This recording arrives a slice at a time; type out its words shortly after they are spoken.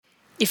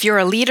If you're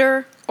a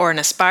leader or an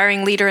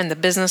aspiring leader in the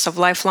business of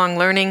lifelong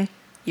learning,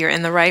 you're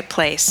in the right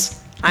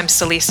place. I'm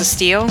Celisa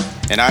Steele.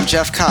 And I'm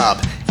Jeff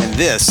Cobb, and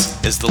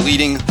this is the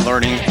Leading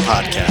Learning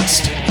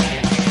Podcast.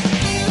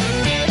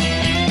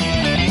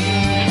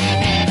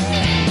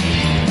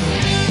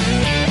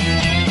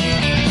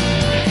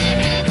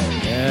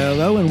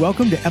 Hello and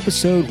welcome to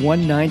episode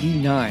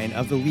 199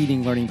 of the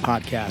Leading Learning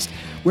Podcast,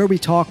 where we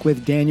talk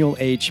with Daniel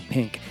H.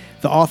 Pink,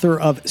 the author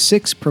of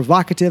 6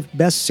 provocative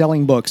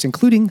best-selling books,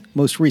 including,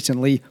 most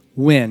recently,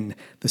 When: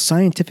 The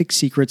Scientific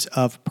Secrets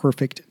of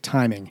Perfect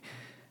Timing.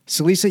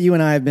 Celisa, you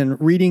and I have been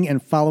reading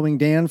and following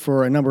Dan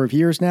for a number of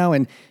years now,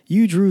 and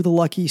you drew the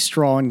lucky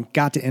straw and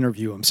got to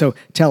interview him. So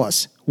tell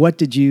us, what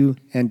did you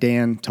and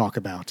Dan talk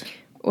about?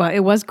 Well,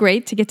 it was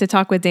great to get to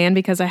talk with Dan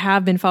because I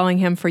have been following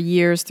him for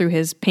years through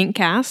his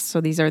Pinkcast.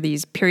 So these are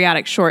these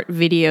periodic short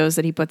videos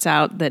that he puts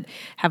out that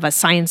have a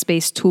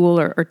science-based tool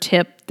or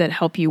tip that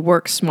help you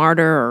work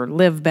smarter or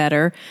live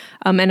better.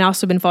 And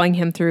also been following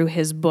him through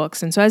his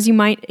books. And so as you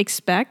might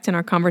expect in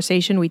our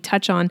conversation, we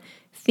touch on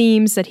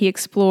themes that he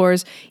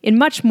explores in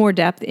much more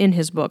depth in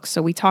his books.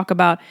 So we talk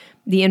about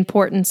the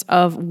importance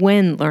of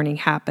when learning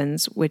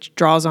happens, which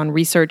draws on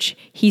research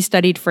he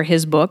studied for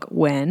his book,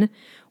 When.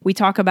 We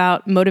talk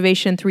about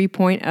Motivation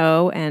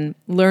 3.0 and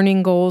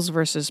learning goals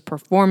versus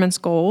performance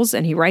goals,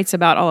 and he writes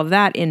about all of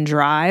that in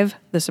Drive,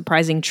 the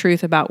surprising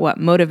truth about what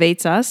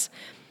motivates us.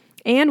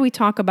 And we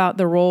talk about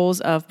the roles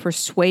of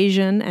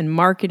persuasion and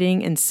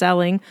marketing and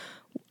selling,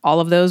 all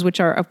of those which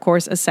are, of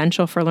course,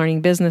 essential for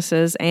learning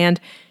businesses. And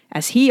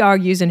as he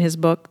argues in his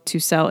book, To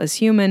Sell is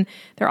Human,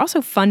 they're also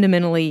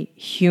fundamentally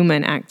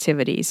human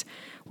activities.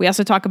 We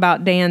also talk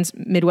about Dan's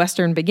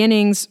Midwestern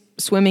beginnings,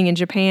 swimming in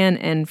Japan,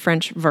 and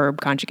French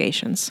verb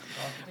conjugations.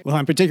 Well,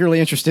 I'm particularly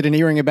interested in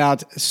hearing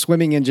about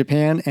swimming in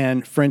Japan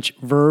and French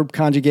verb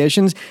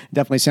conjugations.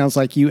 Definitely sounds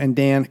like you and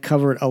Dan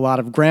covered a lot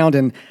of ground,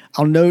 and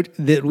I'll note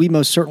that we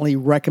most certainly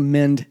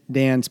recommend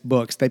Dan's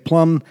books. They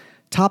plumb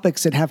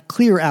topics that have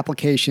clear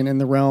application in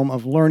the realm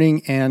of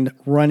learning and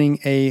running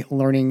a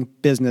learning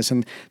business,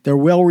 and they're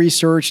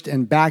well-researched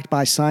and backed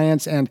by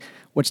science, and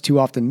what's too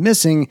often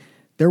missing,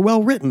 they're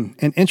well-written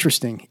and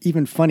interesting,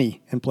 even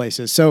funny in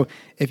places. So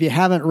if you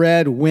haven't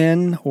read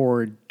When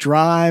or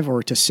Drive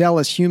or To Sell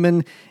is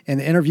Human and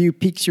the interview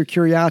piques your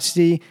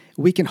curiosity,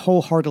 we can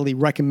wholeheartedly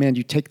recommend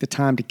you take the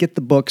time to get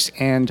the books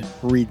and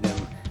read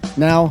them.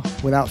 Now,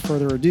 without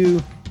further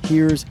ado,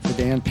 here's the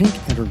Dan Pink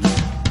interview.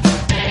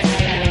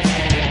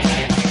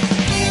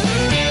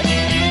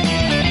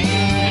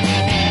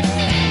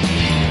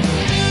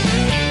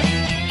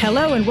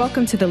 Hello and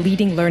welcome to the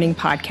Leading Learning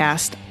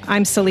Podcast.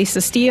 I'm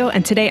Celisa Steele,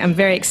 and today I'm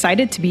very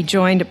excited to be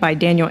joined by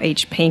Daniel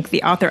H. Pink,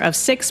 the author of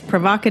 6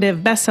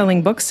 provocative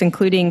best-selling books,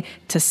 including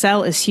To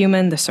Sell is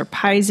Human: The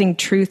Surprising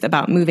Truth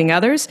About Moving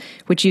Others,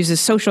 which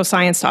uses social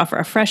science to offer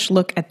a fresh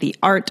look at the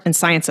art and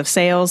science of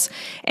sales,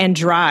 and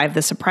Drive: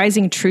 The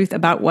Surprising Truth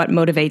About What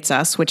Motivates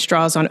Us, which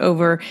draws on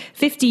over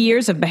 50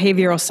 years of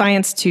behavioral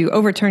science to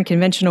overturn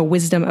conventional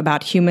wisdom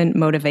about human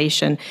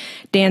motivation.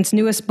 Dan's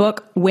newest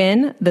book,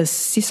 When: The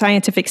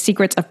Scientific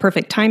Secrets of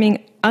Perfect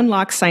Timing,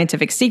 unlocks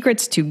scientific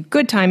secrets to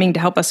good timing to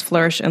help us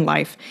flourish in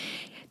life.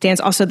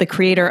 Dan's also the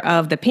creator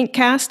of the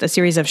Pinkcast, a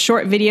series of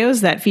short videos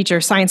that feature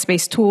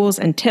science-based tools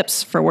and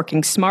tips for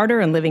working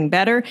smarter and living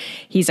better.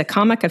 He's a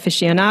comic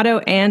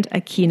aficionado and a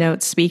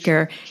keynote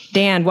speaker.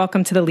 Dan,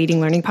 welcome to the Leading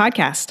Learning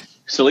Podcast.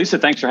 Celisa,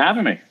 thanks for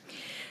having me.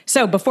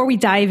 So before we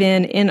dive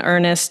in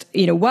earnest,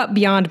 what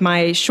beyond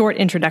my short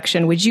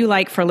introduction would you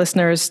like for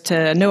listeners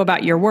to know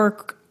about your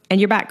work and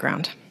your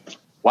background?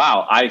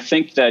 Wow, I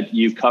think that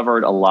you've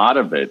covered a lot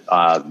of it.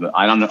 I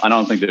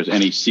don't think there's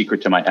any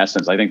secret to my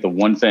essence. I think the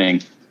one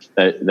thing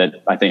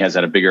that I think has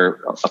had a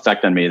bigger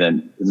effect on me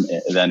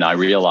than I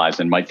realized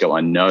and might go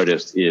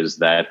unnoticed is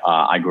that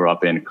I grew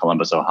up in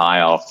Columbus,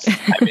 Ohio.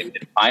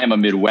 I am a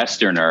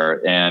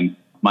Midwesterner, and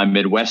my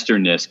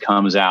Midwesternness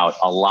comes out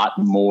a lot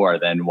more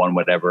than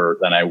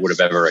I would have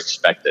ever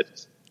expected.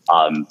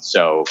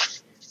 So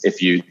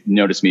if you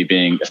notice me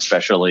being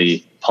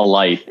especially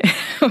polite.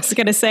 I was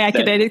going to say, I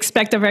could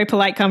expect a very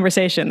polite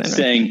conversation. Then,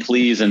 saying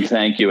please and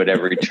thank you at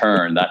every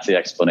turn. That's the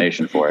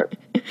explanation for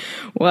it.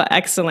 Well,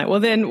 excellent. Well,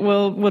 then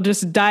we'll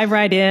just dive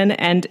right in.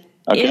 And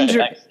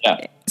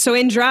So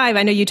in Drive,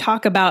 I know you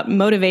talk about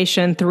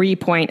Motivation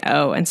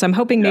 3.0. And so I'm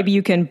hoping maybe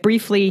you can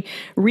briefly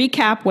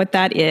recap what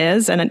that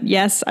is. And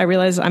yes, I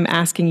realize I'm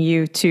asking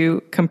you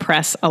to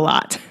compress a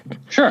lot.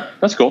 Sure.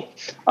 That's cool.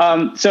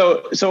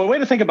 So a way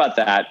to think about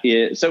that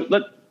is,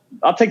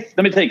 let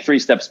me take 3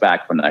 steps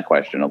back from that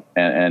question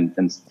and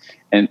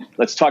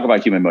let's talk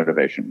about human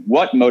motivation.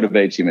 What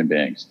motivates human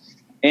beings?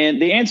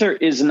 And the answer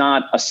is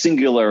not a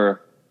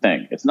singular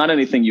thing. It's not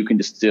anything you can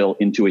distill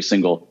into a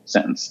single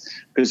sentence,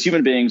 because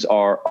human beings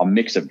are a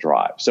mix of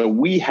drive. So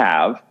we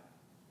have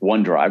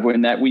one drive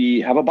in that we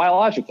have a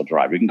biological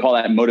drive. We can call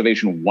that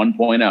motivation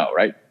 1.0,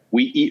 right?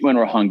 We eat when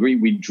we're hungry.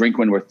 We drink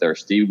when we're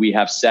thirsty. We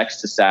have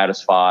sex to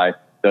satisfy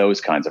those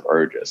kinds of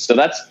urges. So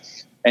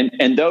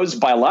and those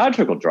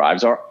biological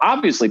drives are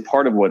obviously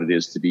part of what it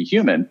is to be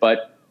human,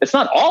 but it's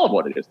not all of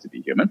what it is to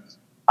be human.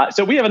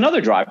 So we have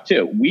another drive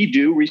too. We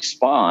do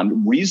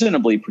respond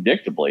reasonably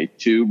predictably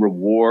to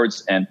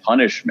rewards and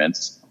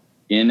punishments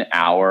in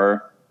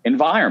our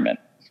environment.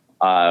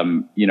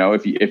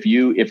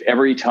 If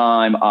every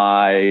time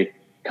I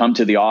come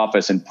to the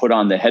office and put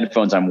on the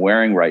headphones I'm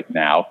wearing right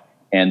now,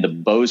 and the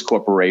Bose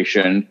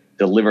Corporation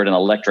delivered an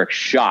electric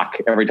shock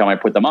every time I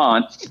put them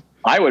on,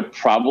 I would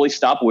probably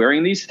stop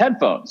wearing these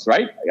headphones,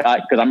 right?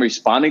 Because I'm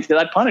responding to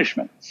that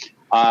punishment.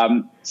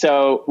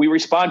 So we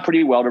respond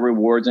pretty well to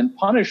rewards and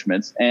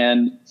punishments,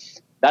 and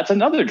that's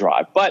another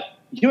drive. But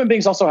human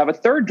beings also have a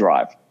third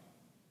drive,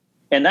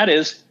 and that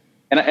is,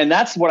 and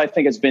that's what I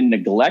think has been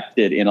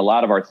neglected in a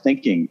lot of our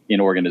thinking in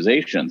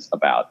organizations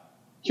about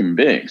human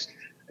beings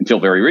until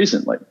very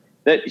recently,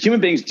 that human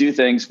beings do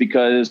things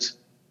because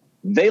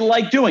they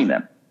like doing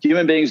them.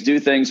 Human beings do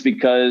things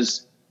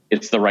because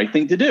it's the right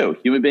thing to do.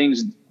 Human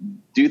beings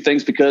do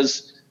things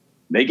because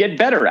they get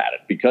better at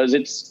it, because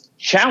it's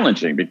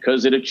challenging,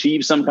 because it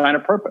achieves some kind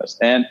of purpose.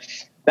 And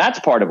that's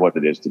part of what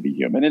it is to be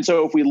human. And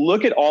so if we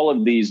look at all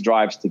of these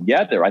drives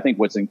together, I think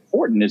what's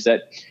important is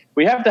that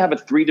we have to have a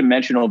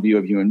three-dimensional view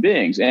of human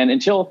beings. And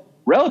until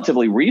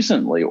relatively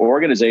recently,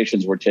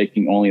 organizations were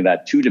taking only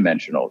that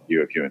two-dimensional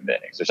view of human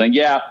beings. They're saying,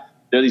 yeah,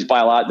 they're these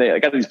they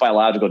got these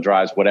biological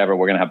drives, whatever.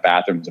 We're going to have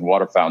bathrooms and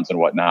water fountains and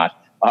whatnot.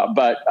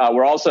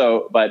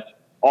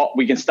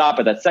 We can stop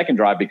at that second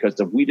drive, because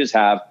if we just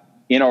have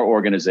in our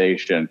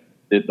organization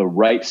the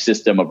right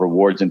system of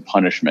rewards and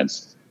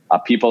punishments,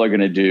 people are going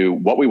to do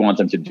what we want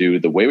them to do,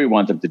 the way we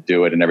want them to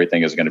do it, and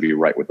everything is going to be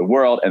right with the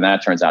world. And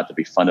that turns out to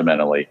be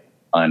fundamentally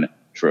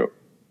untrue.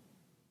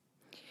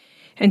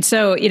 And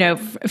so,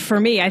 for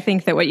me, I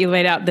think that what you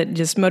laid out, that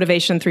just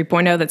motivation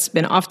 3.0, that's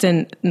been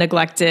often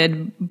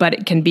neglected, but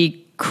it can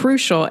be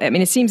crucial. I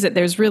mean, it seems that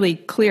there's really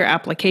clear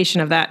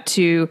application of that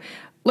to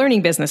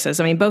learning businesses.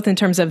 I mean, both in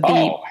terms of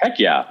heck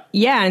yeah.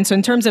 Yeah. And so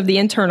in terms of the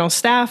internal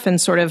staff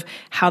and sort of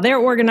how they're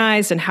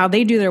organized and how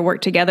they do their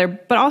work together,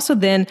 but also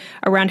then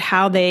around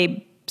how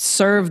they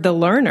serve the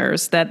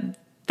learners, that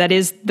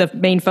is the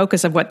main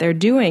focus of what they're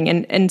doing.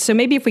 And so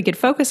maybe if we could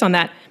focus on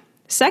that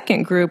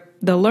second group,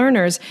 the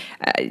learners,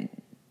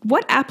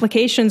 what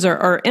applications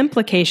or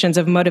implications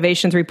of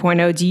Motivation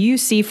 3.0 do you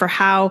see for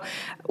how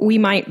we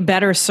might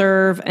better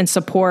serve and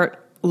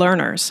support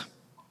learners?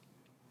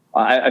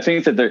 I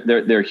think that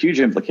there are huge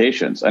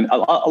implications. And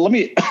let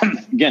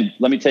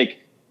me take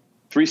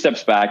 3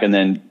 steps back and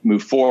then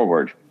move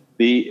forward.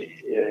 The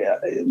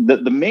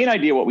main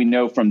idea, what we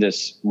know from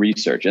this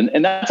research,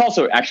 and that's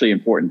also actually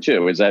important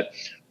too, is that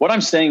what I'm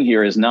saying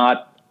here is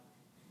not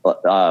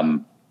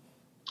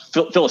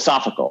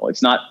philosophical.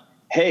 It's not,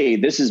 hey,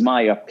 this is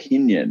my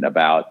opinion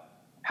about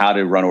how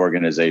to run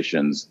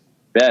organizations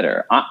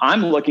better.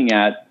 I'm looking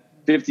at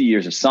 50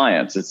 years of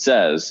science that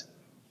says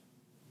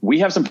we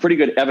have some pretty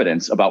good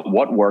evidence about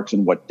what works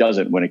and what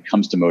doesn't when it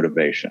comes to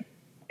motivation.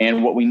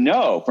 And what we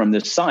know from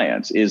this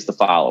science is the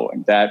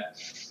following,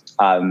 that,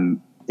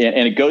 and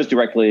it goes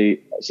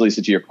directly,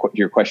 Lisa, to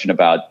your question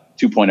about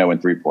 2.0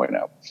 and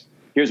 3.0.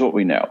 Here's what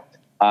we know.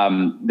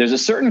 There's a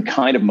certain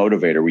kind of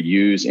motivator we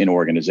use in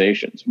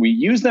organizations. We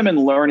use them in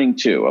learning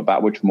too,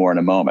 about which more in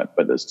a moment,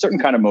 but there's a certain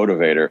kind of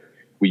motivator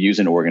we use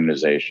in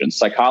organizations.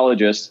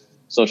 Psychologists,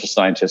 social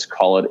scientists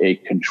call it a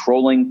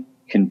controlling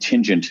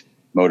contingent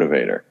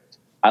motivator.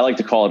 I like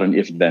to call it an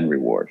if-then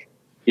reward.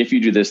 If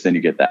you do this, then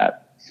you get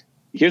that.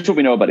 Here's what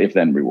we know about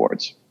if-then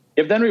rewards.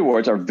 If-then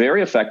rewards are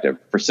very effective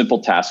for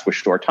simple tasks with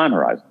short time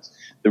horizons.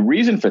 The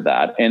reason for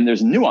that, and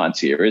there's nuance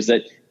here, is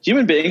that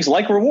human beings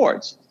like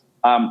rewards.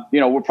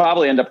 We'll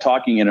probably end up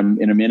talking in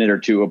a minute or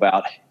two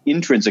about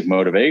intrinsic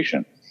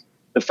motivation.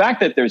 The fact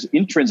that there's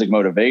intrinsic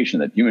motivation,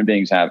 that human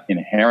beings have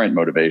inherent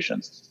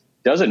motivations,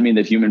 doesn't mean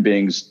that human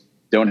beings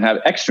don't have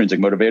extrinsic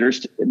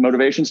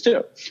motivations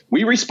too.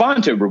 We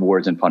respond to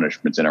rewards and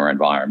punishments in our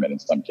environment in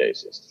some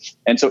cases.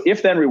 And so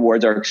if-then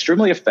rewards are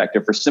extremely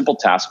effective for simple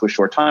tasks with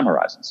short time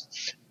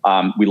horizons.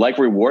 We like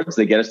rewards.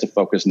 They get us to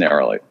focus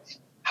narrowly.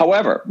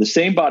 However, the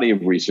same body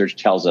of research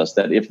tells us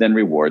that if-then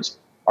rewards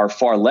are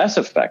far less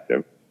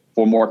effective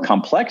for more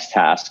complex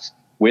tasks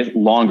with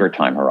longer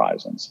time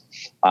horizons.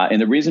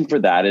 And the reason for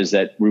that is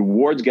that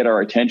rewards get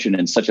our attention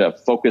in such a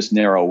focused,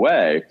 narrow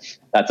way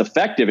that's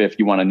effective if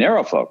you want a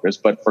narrow focus,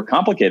 but for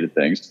complicated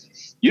things,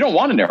 you don't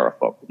want a narrow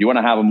focus. You want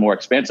to have a more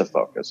expansive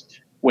focus.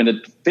 When the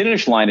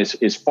finish line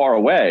is far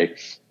away,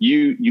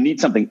 you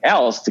need something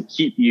else to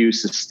keep you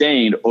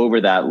sustained over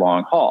that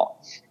long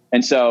haul.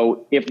 And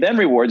so if-then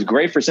rewards,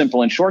 great for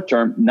simple and short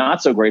term,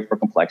 not so great for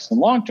complex and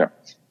long term.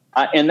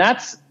 And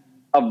that's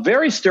a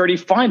very sturdy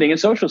finding in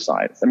social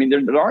science. I mean,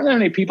 there aren't that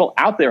many people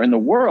out there in the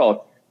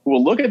world who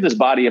will look at this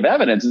body of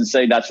evidence and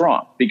say that's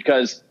wrong,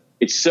 because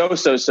it's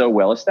so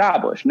well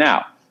established.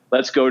 Now,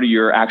 let's go to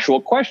your actual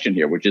question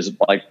here, which is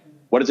like,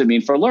 what does it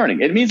mean for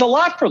learning? It means a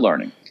lot for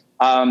learning.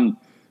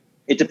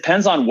 It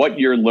depends on what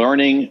your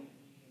learning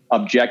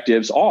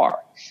objectives are.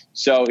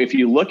 So if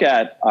you look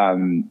at,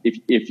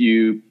 if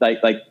you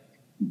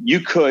you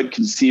could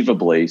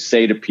conceivably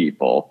say to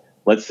people,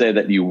 let's say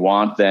you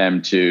want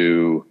them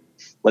to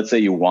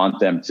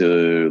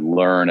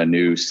learn a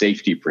new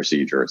safety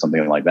procedure or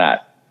something like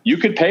that. you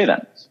could pay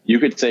them. You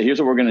could say, here's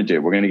what we're going to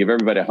do. We're going to give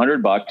everybody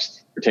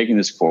 $100 for taking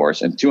this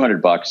course and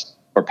 $200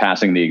 for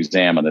passing the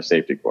exam on the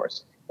safety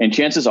course. And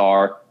chances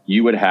are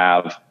you would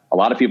have a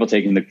lot of people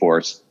taking the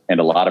course and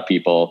a lot of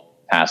people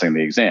passing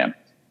the exam.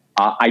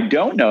 I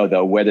don't know,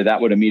 though, whether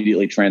that would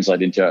immediately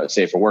translate into a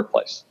safer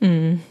workplace.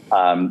 And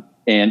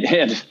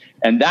that's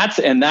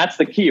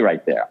the key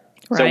right there.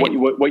 Right. So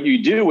what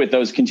you do with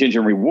those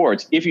contingent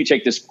rewards, if you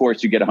take this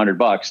course, you get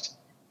 $100.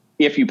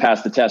 If you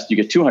pass the test, you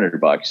get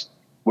 $200.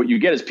 What you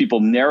get is people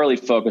narrowly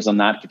focused on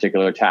that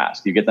particular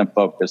task. You get them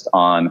focused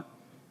on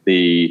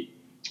the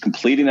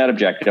completing that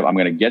objective. I'm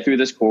going to get through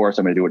this course.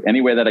 I'm going to do it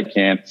any way that I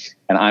can,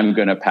 and I'm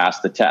going to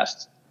pass the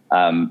test.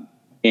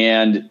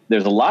 And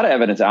there's a lot of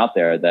evidence out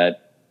there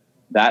that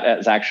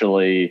is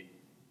actually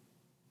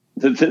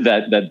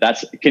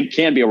that's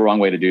can be a wrong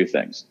way to do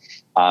things.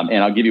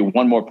 And I'll give you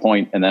one more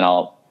point, and then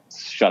I'll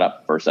shut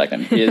up for a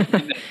second.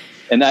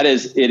 And that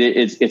is,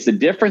 it's the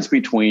difference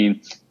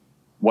between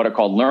what are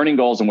called learning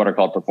goals and what are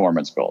called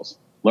performance goals.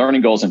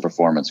 Learning goals and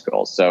performance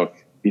goals. So if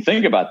you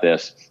think about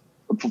this,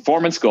 a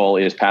performance goal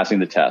is passing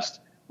the test.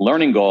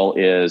 Learning goal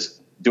is,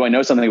 do I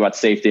know something about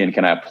safety and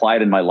can I apply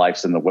it in my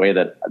life in the way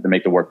to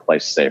make the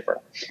workplace safer?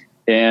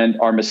 And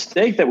our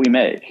mistake that we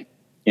make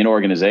in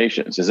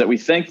organizations is that we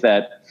think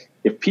that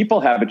if people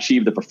have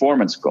achieved the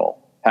performance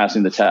goal,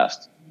 passing the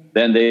test,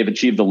 then they've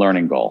achieved the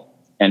learning goal.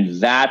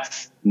 And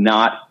that's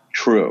not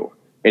true.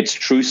 It's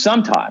true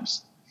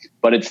sometimes,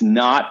 but it's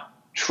not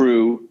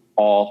true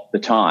all the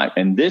time.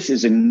 And this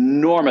is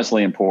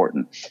enormously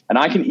important. And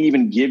I can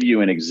even give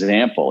you an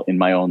example in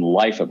my own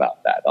life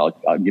about that.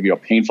 I'll give you a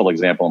painful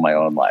example in my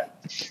own life.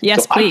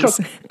 Yes, so please.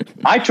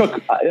 I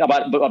took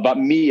about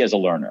me as a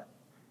learner.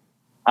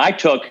 I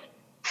took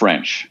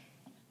French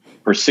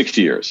for 6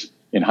 years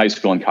in high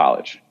school and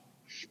college.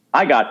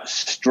 I got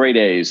straight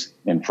A's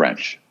in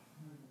French.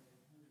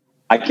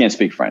 I can't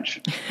speak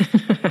French.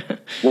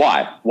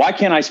 Why? Why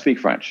can't I speak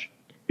French?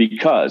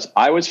 Because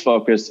I was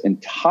focused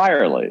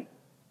entirely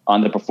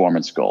on the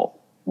performance goal.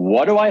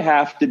 What do I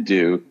have to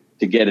do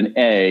to get an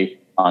A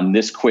on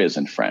this quiz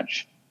in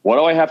French? What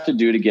do I have to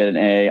do to get an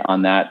A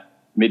on that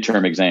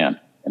midterm exam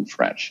in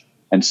French?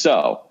 And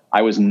so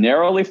I was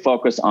narrowly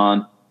focused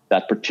on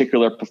that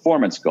particular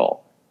performance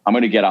goal. I'm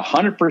going to get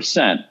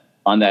 100%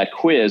 on that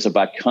quiz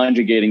about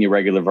conjugating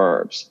irregular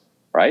verbs,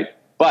 right?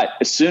 But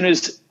as soon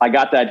as I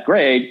got that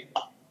grade,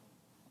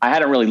 I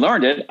hadn't really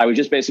learned it. I was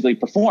just basically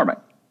performing.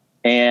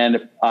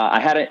 And I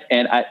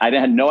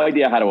had no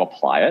idea how to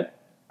apply it.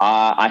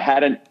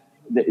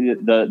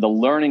 The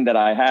learning that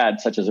I had,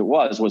 such as it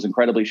was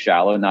incredibly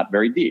shallow and not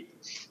very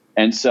deep.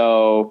 And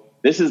so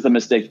this is the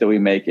mistake that we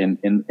make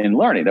in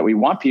learning, that we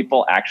want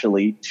people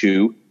actually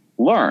to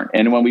learn.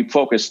 And when we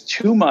focus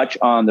too much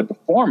on the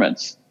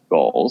performance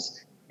goals,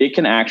 it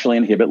can actually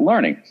inhibit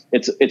learning.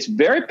 It's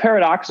very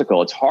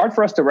paradoxical. It's hard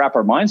for us to wrap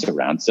our minds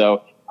around.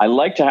 So I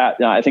like to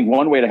have, I think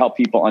one way to help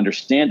people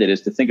understand it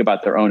is to think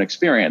about their own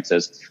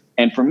experiences.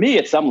 And for me,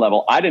 at some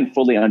level, I didn't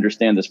fully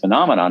understand this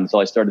phenomenon until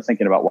I started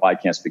thinking about why I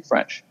can't speak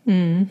French.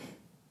 Mm.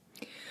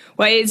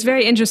 Well, it's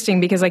very interesting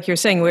because, like you're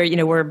saying,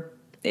 we're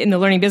in the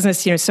learning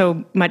business,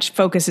 so much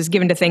focus is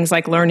given to things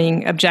like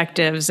learning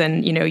objectives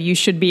and, you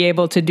should be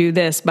able to do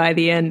this by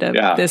the end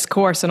of this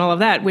course and all of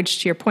that,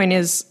 which to your point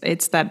is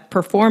it's that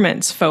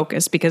performance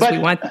focus because we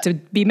want to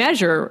be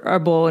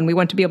measurable and we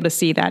want to be able to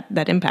see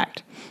that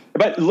impact.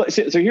 But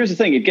so here's the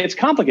thing, it gets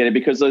complicated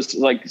because those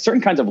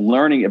certain kinds of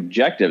learning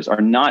objectives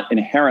are not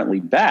inherently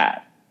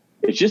bad.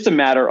 It's just a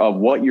matter of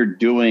what you're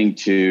doing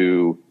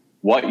to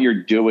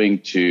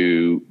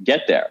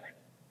get there.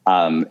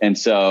 And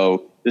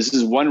so this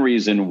is one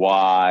reason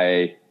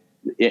why,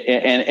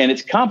 and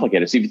it's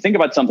complicated. So if you think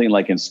about something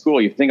like in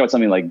school, you think about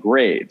something like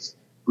grades.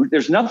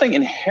 There's nothing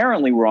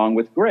inherently wrong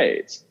with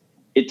grades.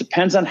 It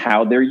depends on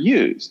how they're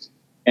used.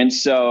 And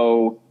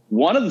so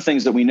one of the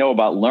things that we know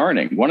about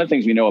learning, one of the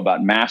things we know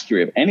about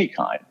mastery of any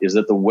kind is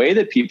that the way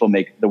that people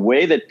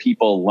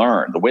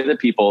learn, the way that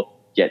people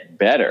get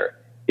better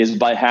is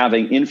by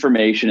having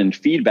information and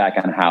feedback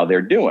on how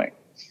they're doing.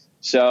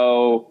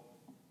 So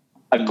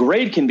a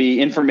grade can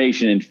be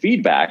information and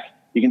feedback.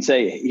 You can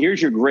say,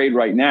 here's your grade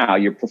right now.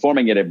 You're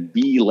performing at a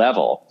B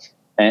level,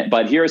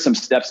 but here are some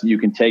steps that you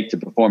can take to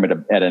perform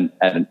at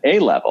an A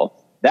level.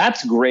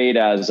 That's great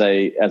as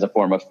a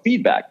form of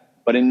feedback.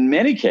 But in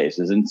many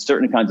cases, in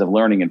certain kinds of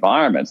learning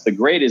environments, the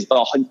grade is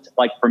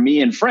like for me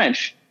in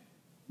French,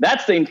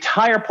 that's the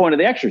entire point of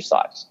the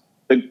exercise.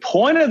 The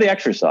point of the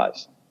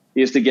exercise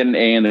is to get an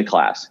A in the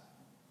class.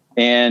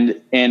 And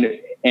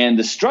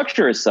the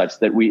structure is such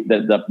that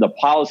the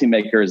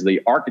policymakers, the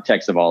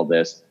architects of all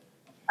this,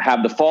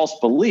 have the false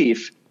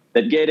belief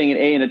that getting an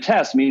A in a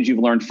test means you've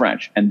learned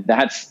French. And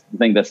that's the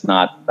thing that's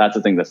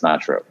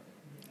not true.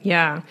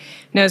 Yeah.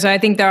 No, so I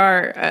think there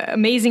are an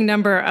amazing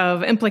number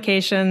of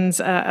implications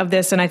of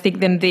this. And I think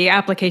then the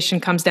application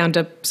comes down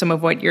to some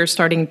of what you're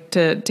starting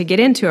to get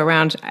into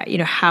around,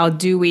 how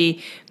do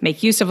we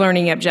make use of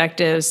learning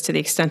objectives to the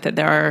extent that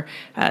there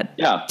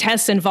are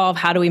tests involved?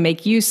 How do we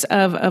make use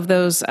of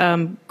those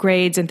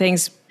grades and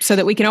things so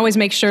that we can always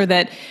make sure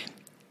that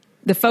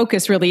the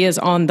focus really is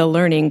on the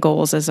learning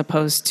goals as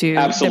opposed to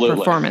the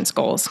performance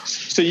goals.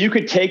 So you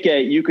could take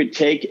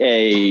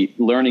a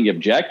learning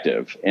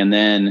objective, and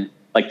then,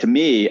 like, to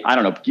me, I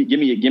don't know, give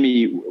me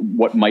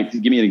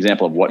an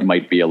example of what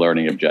might be a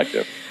learning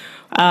objective.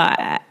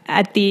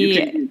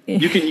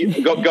 You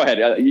can go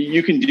ahead.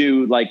 You can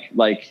do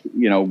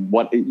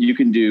what you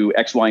can do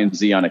X, Y, and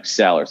Z on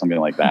Excel or something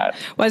like that.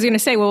 Well, I was going to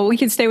say, we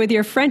can stay with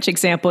your French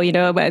example. By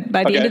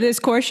the end of this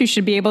course, you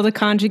should be able to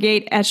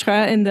conjugate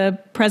être in the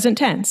present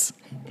tense.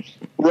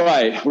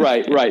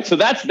 Right. So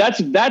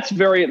that's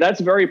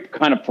very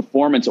kind of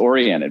performance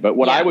oriented. But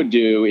what I would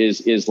do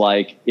is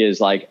by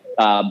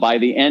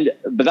the end.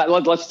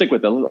 But let's stick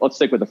with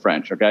the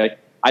French. Okay.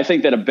 I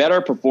think that a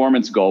better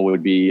performance goal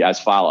would be as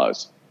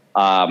follows. We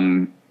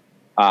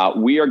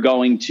are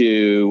going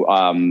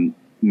to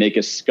make a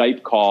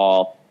Skype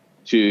call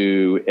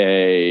to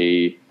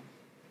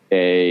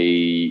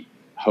a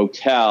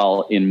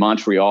hotel in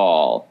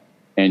Montreal,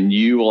 and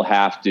you will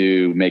have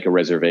to make a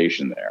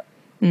reservation there.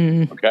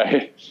 Mm.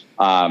 Okay.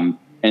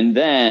 And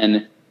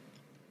then,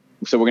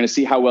 so we're going to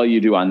see how well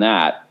you do on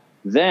that.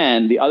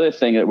 Then the other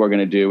thing that we're going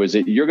to do is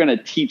that you're going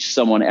to teach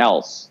someone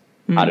else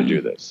how to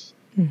do this.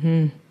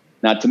 Mm-hmm.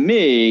 Now, to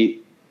me,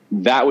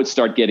 that would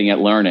start getting at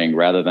learning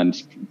rather than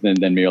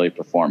merely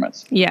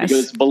performance. Yes.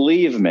 Because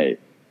believe me,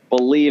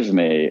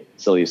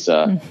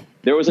 Celisa,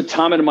 there was a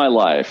time in my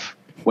life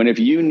when if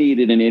you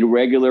needed an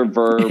irregular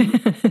verb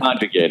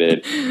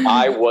conjugated,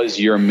 I was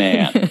your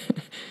man.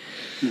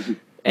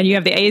 And you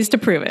have the A's to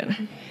prove it.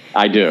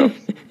 I do.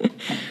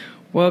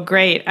 Well,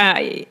 great.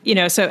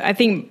 So I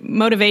think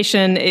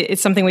motivation is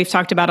something we've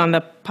talked about on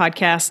the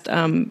podcast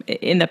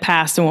in the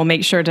past, and we'll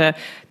make sure to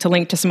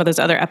link to some of those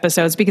other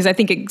episodes, because I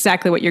think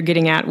exactly what you're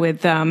getting at with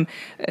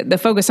the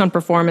focus on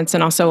performance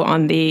and also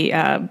on the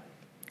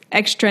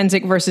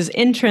extrinsic versus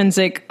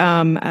intrinsic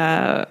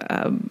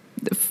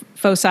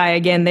foci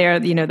again there,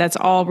 that's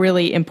all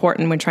really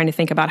important when trying to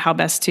think about how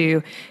best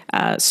to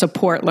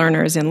support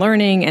learners in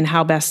learning and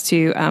how best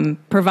to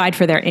provide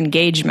for their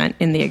engagement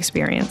in the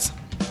experience.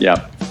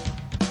 Yeah.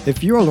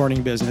 If your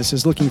learning business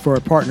is looking for a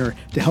partner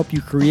to help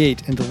you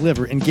create and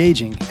deliver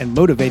engaging and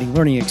motivating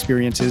learning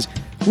experiences,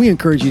 we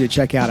encourage you to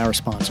check out our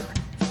sponsor.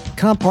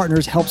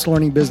 CommPartners helps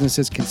learning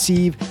businesses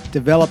conceive,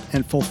 develop,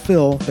 and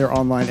fulfill their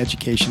online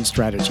education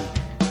strategy.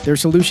 Their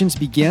solutions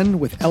begin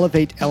with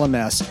Elevate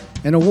LMS,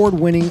 an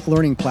award-winning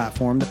learning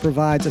platform that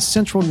provides a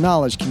central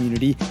knowledge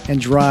community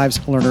and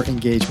drives learner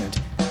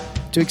engagement.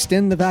 To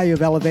extend the value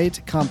of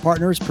Elevate,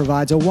 CommPartners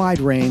provides a wide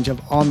range of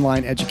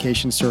online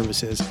education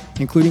services,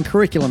 including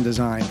curriculum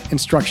design,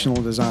 instructional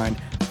design,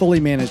 fully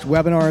managed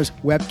webinars,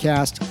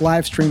 webcasts,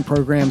 live stream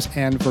programs,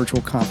 and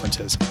virtual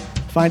conferences.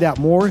 Find out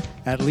more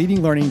at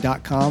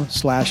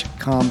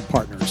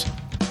leadinglearning.com/CommPartners.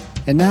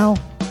 And now,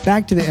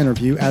 back to the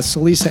interview as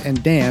Celisa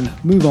and Dan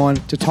move on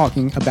to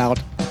talking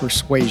about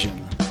persuasion.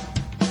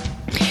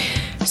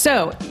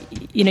 So,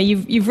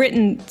 you've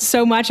written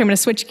so much. I'm going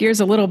to switch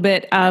gears a little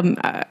bit.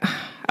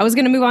 I was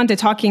going to move on to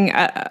talking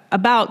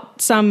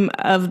about some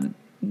of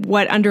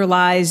what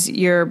underlies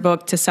your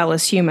book, To Sell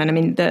Is Human. I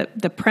mean,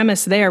 the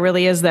premise there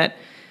really is that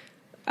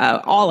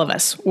all of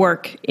us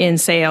work in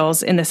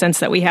sales in the sense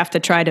that we have to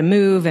try to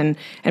move and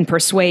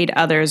persuade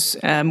others,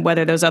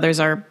 whether those others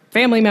are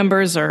family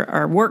members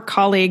or work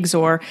colleagues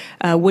or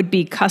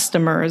would-be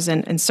customers.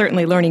 And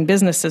certainly learning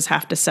businesses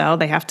have to sell.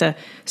 They have to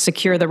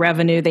secure the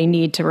revenue they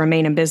need to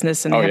remain in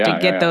business, and they have to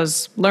get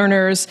those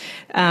learners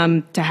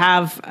to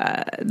have,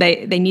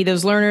 they need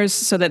those learners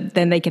so that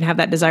then they can have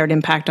that desired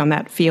impact on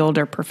that field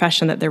or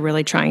profession that they're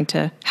really trying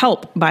to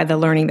help by the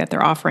learning that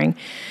they're offering.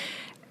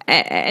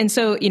 And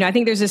so, I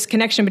think there's this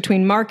connection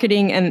between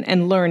marketing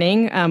and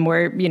learning,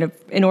 where,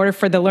 in order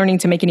for the learning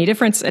to make any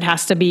difference, it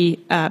has to be,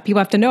 people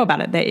have to know about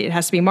it. It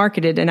has to be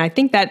marketed. And I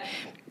think that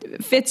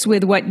fits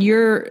with what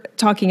you're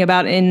talking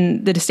about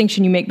in the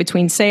distinction you make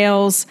between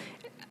sales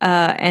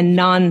and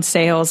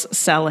non-sales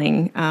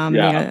selling.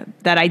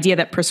 That idea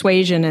that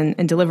persuasion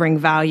and delivering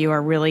value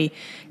are really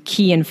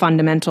key and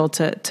fundamental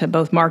to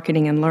both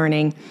marketing and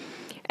learning.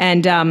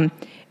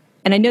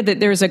 And I know that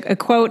there's a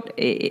quote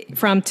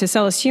from To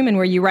Sell Is Human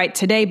where you write,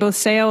 "Today, both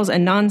sales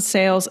and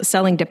non-sales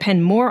selling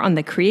depend more on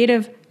the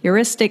creative,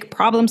 heuristic,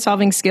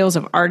 problem-solving skills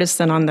of artists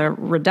than on the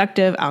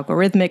reductive,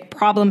 algorithmic,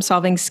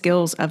 problem-solving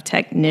skills of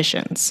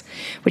technicians,"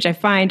 which I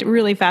find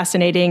really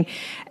fascinating.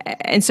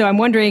 And so I'm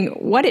wondering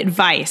what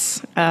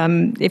advice,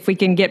 if we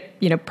can get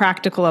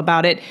practical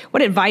about it,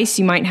 what advice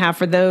you might have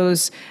for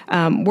those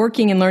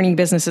working and learning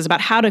businesses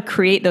about how to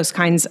create those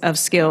kinds of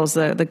skills,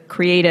 the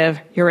creative,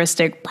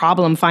 heuristic,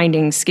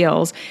 problem-finding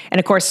skills. And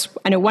of course,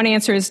 I know one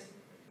answer is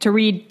to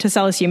read To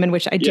Sell Is Human,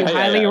 which I do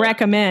highly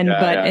recommend.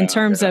 But in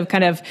terms of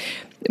kind of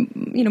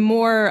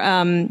more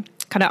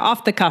kind of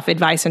off the cuff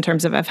advice in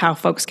terms of how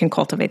folks can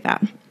cultivate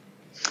that.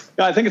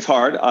 Yeah, I think it's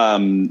hard.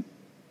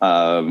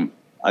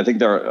 I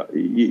think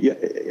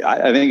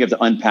I think you have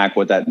to unpack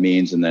what that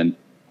means and then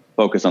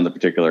focus on the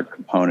particular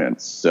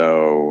components.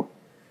 So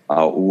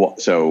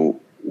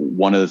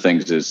one of the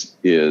things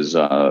is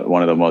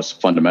one of the most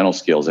fundamental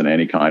skills in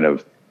any kind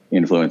of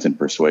influence and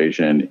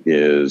persuasion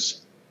is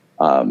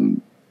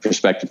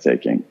perspective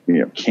taking.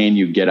 Can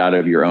you get out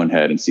of your own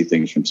head and see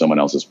things from someone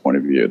else's point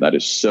of view? That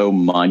is so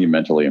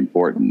monumentally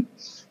important.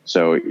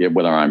 So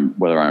whether I'm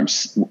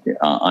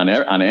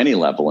on any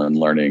level in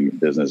learning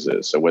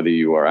businesses, so whether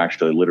you are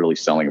actually literally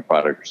selling a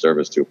product or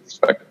service to a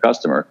prospective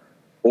customer,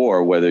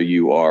 or whether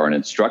you are an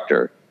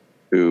instructor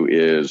who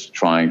is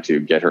trying to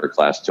get her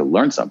class to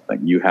learn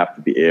something, you have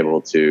to be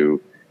able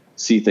to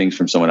see things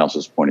from someone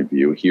else's point of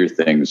view, hear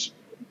things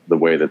the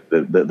way that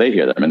they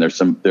hear them. And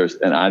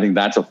and I think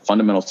that's a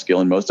fundamental skill,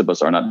 and most of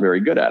us are not very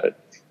good at it.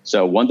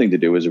 So one thing to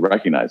do is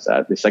recognize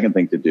that. The second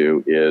thing to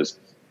do is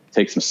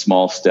take some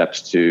small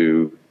steps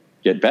to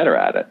get better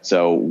at it.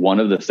 So one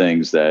of the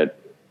things that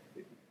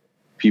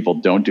people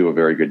don't do a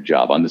very good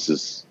job on, this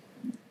is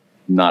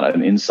not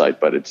an insight,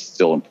 but it's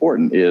still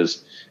important,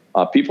 is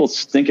people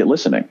stink at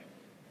listening.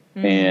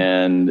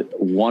 And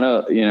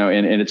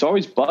and it's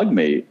always bugged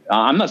me.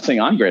 I'm not saying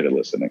I'm great at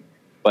listening,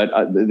 but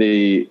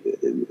the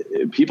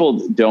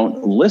people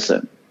don't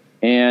listen.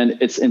 And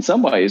it's in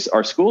some ways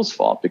our school's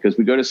fault, because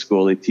we go to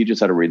school, they teach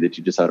us how to read, they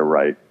teach us how to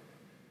write.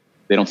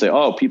 They don't say,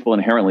 oh, people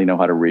inherently know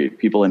how to read,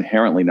 people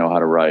inherently know how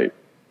to write.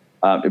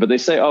 But they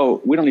say,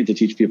 oh, we don't need to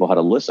teach people how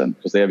to listen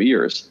because they have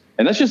ears.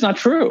 And that's just not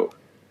true.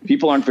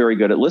 People aren't very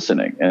good at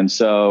listening. And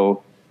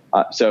so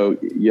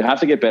you have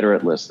to get better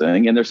at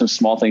listening. And there's some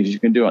small things you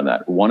can do on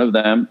that. One of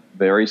them,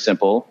 very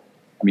simple.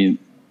 I mean,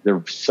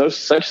 they're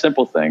such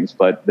simple things,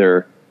 but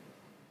they're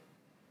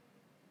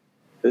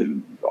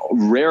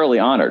rarely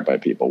honored by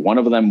people. One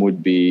of them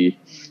would be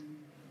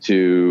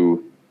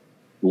to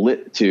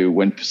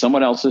when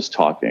someone else is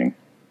talking,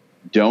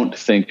 don't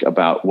think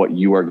about what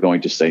you are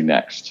going to say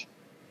next.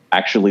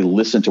 Actually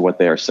listen to what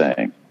they are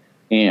saying.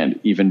 And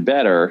even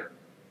better,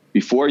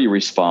 before you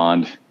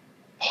respond,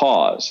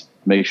 pause,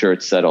 make sure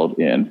it's settled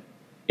in.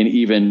 And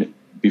even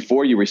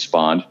before you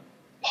respond,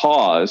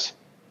 pause,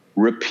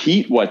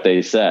 repeat what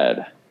they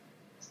said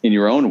in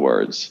your own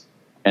words,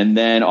 and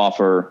then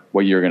offer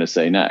what you're going to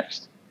say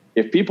next.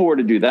 If people were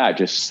to do that,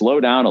 just slow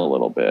down a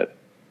little bit,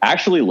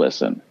 actually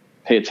listen,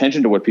 pay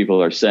attention to what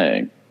people are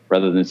saying,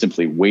 rather than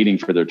simply waiting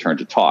for their turn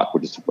to talk,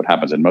 which is what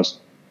happens in most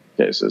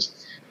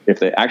cases. If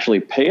they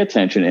actually pay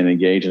attention and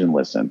engage and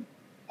listen,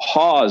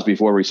 pause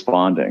before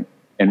responding,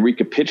 and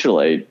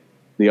recapitulate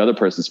the other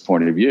person's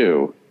point of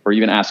view, or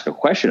even ask a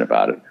question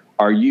about it.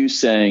 Are you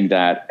saying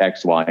that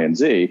X, Y, and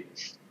Z?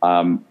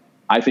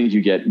 I think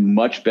you get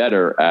much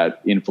better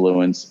at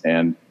influence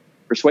and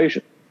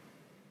persuasion.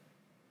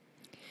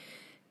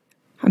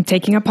 I'm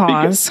taking a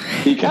pause.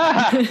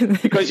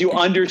 Because you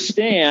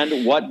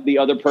understand what the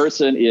other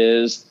person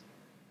is.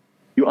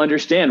 You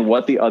understand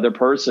what the other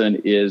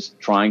person is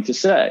trying to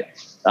say.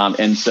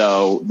 And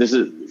so this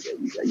is,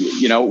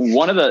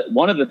 one of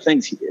the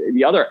things,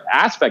 the other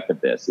aspect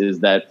of this is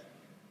that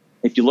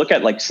if you look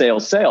at like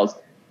sales,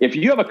 if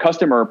you have a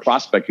customer or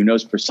prospect who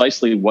knows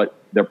precisely what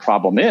their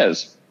problem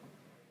is,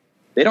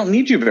 they don't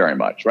need you very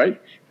much,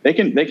 right? They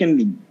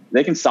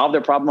can solve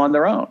their problem on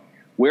their own.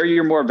 Where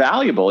you're more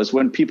valuable is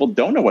when people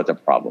don't know what their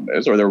problem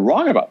is, or they're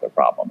wrong about their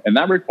problem. And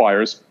that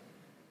requires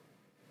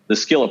the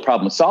skill of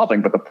problem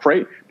solving, but the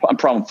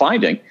problem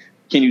finding.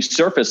 Can you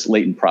surface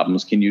latent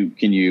problems? Can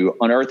you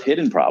unearth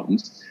hidden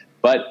problems?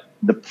 But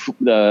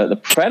the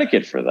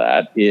predicate for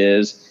that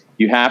is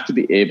you have to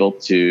be able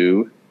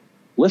to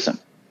listen.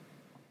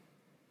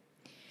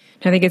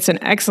 I think it's an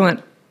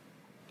excellent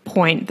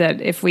point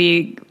that if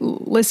we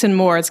listen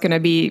more, it's going to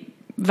be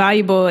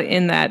valuable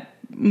in that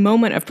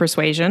moment of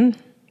persuasion,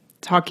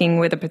 talking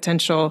with a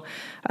potential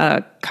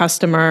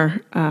customer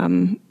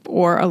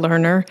or a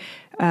learner.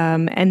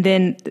 And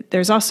then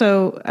there's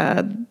also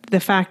the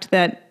fact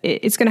that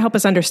it's going to help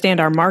us understand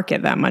our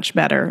market that much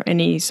better.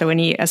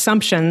 Any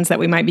assumptions that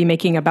we might be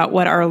making about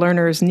what our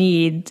learners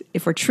need,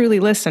 if we're truly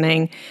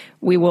listening,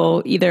 we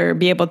will either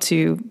be able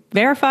to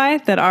verify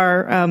that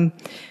our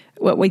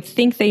what we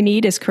think they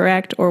need is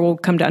correct, or we'll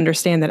come to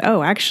understand that,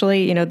 oh,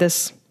 actually,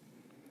 this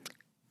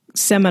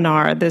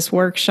seminar, this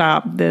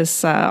workshop,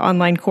 this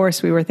online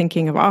course we were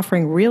thinking of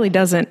offering really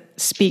doesn't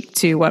speak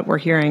to what we're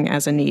hearing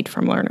as a need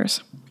from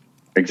learners.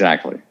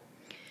 Exactly.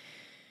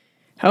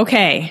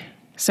 Okay.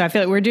 So I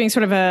feel like we're doing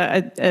sort of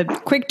a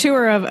quick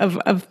tour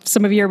of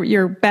some of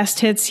your best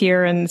hits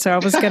here. And so I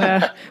was going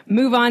to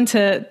move on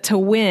to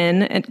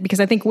Win, because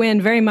I think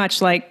Win, very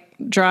much like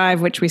Drive,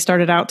 which we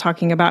started out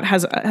talking about,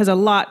 has a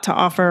lot to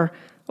offer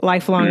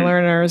lifelong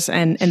learners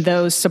and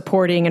those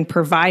supporting and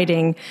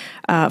providing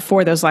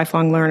for those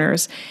lifelong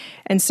learners.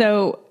 And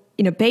so,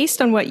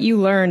 based on what you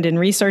learned in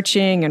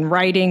researching and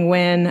writing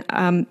Win,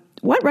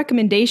 what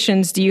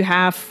recommendations do you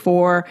have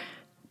for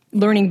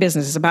learning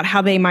businesses about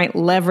how they might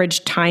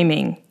leverage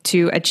timing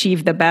to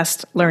achieve the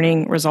best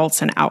learning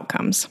results and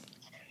outcomes?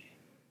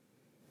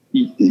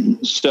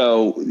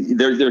 So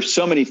there's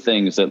so many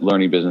things that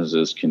learning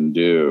businesses can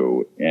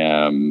do.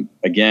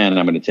 Again,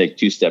 I'm going to take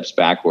two steps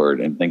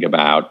backward and think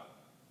about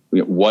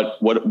what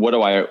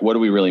do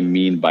we really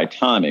mean by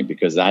timing,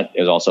 because that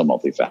is also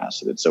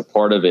multifaceted. So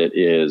part of it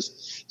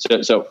is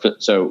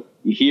so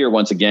here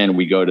once again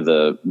we go to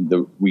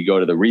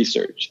the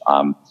research.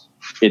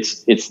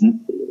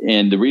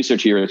 and the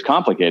research here is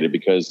complicated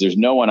because there's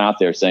no one out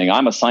there saying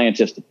I'm a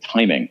scientist of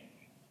timing.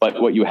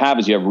 But what you have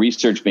is you have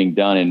research being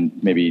done in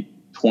maybe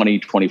 20,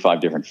 25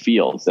 different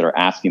fields that are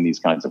asking these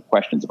kinds of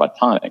questions about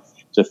timing.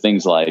 So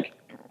things like,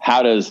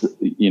 how does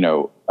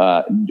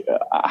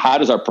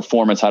our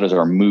performance, how does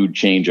our mood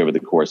change over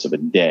the course of a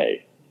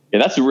day? Yeah,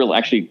 that's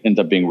actually ends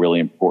up being really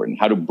important.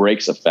 How do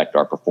breaks affect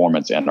our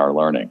performance and our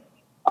learning?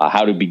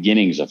 How do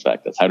beginnings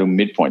affect us? How do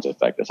midpoints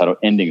affect us? How do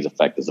endings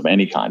affect us of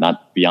any kind,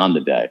 not beyond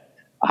the day?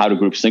 How do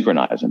groups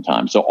synchronize in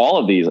time? So all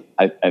of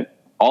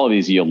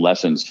these yield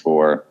lessons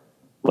for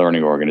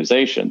learning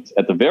organizations.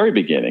 At the very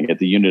beginning, at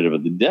the unit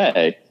of the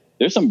day,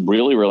 there's some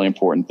really, really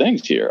important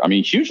things here. I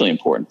mean, hugely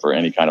important for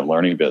any kind of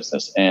learning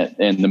business. And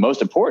the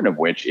most important of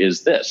which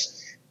is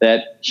this,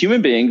 that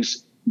human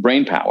beings'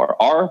 brain power,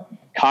 our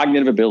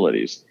cognitive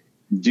abilities,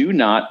 do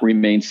not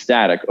remain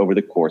static over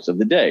the course of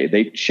the day.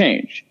 They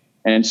change.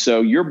 And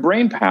so your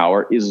brain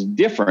power is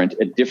different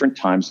at different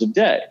times of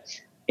day.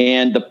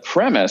 And the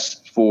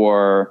premise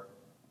for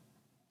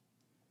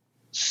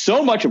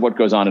so much of what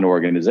goes on in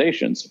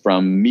organizations,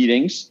 from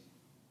meetings,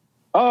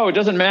 it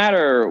doesn't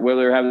matter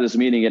whether we have this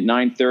meeting at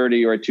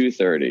 9:30 or at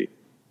 2:30.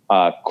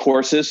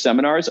 Courses,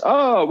 seminars,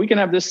 we can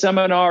have this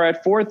seminar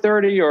at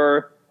 4:30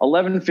 or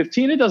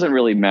 11:15. It doesn't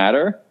really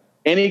matter.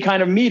 Any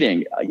kind of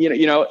meeting,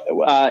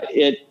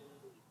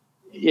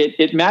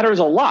 it matters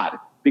a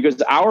lot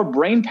because our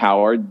brain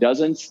power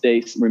doesn't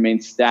remain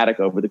static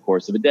over the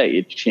course of a day.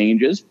 It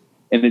changes.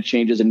 And it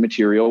changes in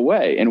material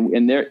way.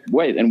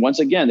 And once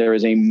again, there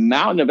is a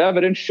mountain of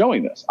evidence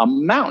showing this, a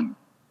mountain.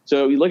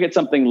 So you look at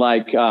something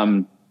like,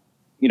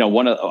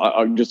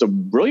 just a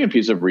brilliant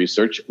piece of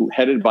research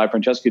headed by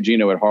Francesca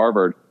Gino at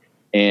Harvard,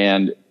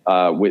 and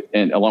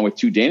along with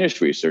two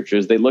Danish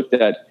researchers, they looked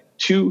at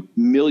 2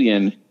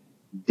 million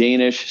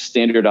Danish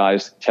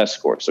standardized test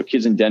scores. So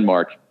kids in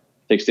Denmark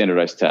take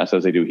standardized tests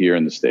as they do here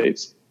in the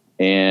States.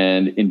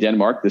 And in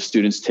Denmark, the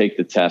students take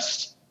the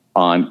tests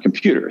on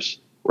computers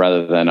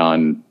rather than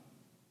on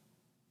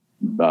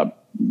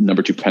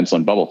number 2 pencil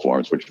and bubble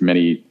forms, which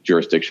many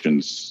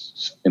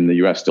jurisdictions in the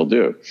US still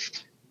do.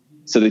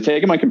 So they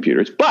take them on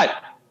computers. But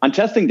on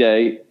testing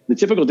day, the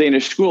typical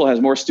Danish school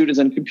has more students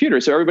than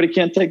computers, so everybody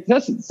can't take the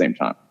test at the same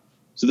time.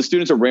 So the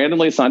students are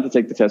randomly assigned to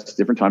take the test at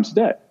different times a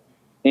day.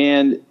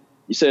 And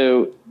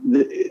so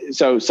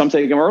some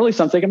take them early,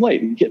 some take them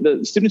late.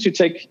 The students who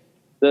take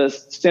the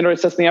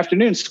standardized test in the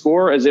afternoon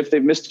score as if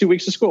they've missed 2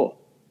 weeks of school.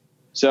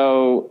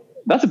 So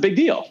that's a big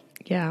deal.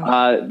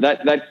 Yeah.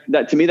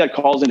 That to me, that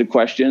calls into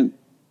question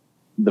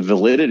the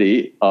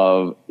validity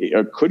of,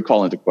 or could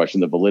call into question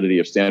the validity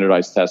of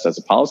standardized tests as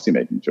a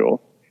policymaking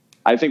tool.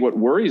 I think what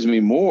worries me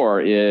more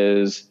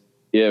is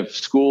if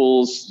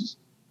schools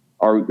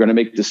are going to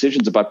make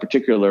decisions about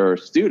particular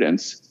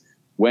students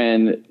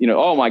when,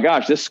 oh my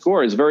gosh, this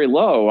score is very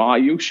low.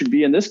 You should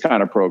be in this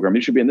kind of program.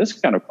 You should be in this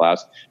kind of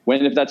class.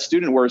 When if that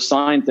student were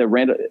assigned to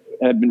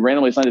had been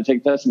randomly assigned to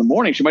take tests in the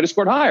morning, she might have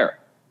scored higher.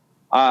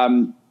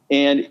 And,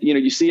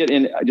 you see it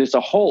in just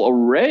a whole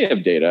array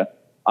of data.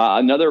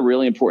 Another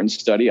really important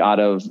study out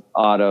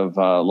of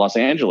Los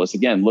Angeles,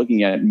 again,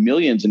 looking at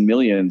millions and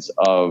millions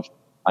of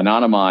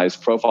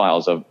anonymized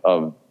profiles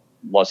of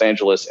Los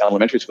Angeles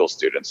elementary school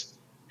students,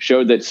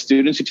 showed that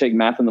students who take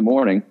math in the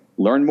morning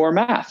learn more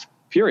math,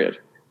 period.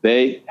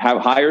 They have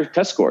higher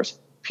test scores,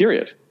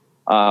 period,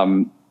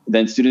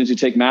 than students who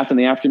take math in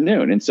the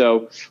afternoon. And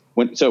so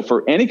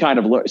for any kind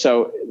of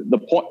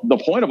the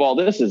point of all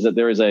this is that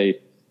there is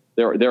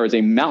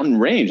a mountain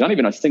range, not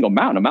even a single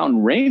mountain, a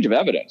mountain range of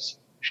evidence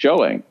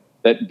showing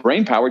that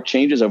brain power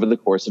changes over the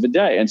course of a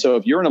day. And so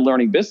if you're in a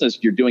learning business,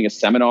 you're doing a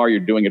seminar, you're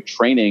doing a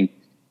training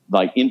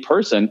like in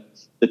person,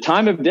 the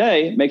time of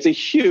day makes a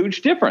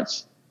huge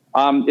difference.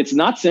 It's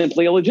not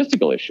simply a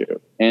logistical issue.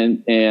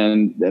 And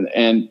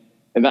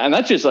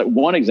that's just like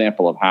one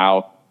example of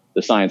how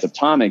the science of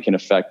timing can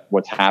affect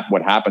what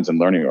happens in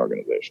learning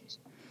organizations.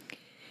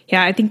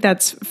 Yeah, I think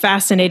that's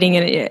fascinating,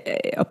 and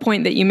a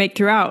point that you make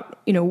throughout,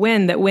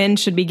 when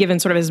should be given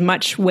sort of as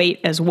much weight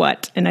as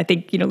what. And I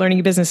think,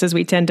 learning businesses,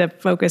 we tend to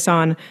focus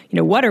on,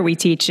 what are we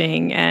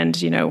teaching and,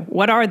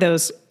 what are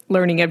those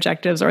learning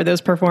objectives or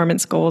those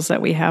performance goals that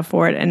we have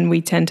for it. And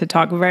we tend to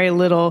talk very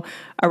little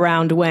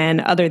around when,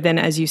 other than,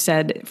 as you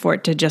said, for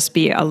it to just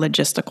be a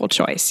logistical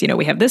choice.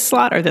 We have this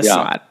slot or this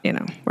slot,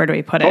 where do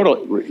we put it?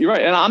 Totally. You're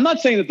right. And I'm not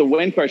saying that the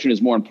when question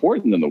is more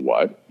important than the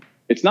what.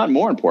 It's not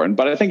more important,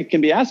 but I think it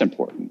can be as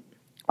important.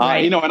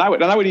 Right. And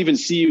I would even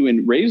see you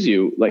and raise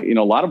you, like, a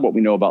lot of what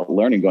we know about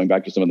learning, going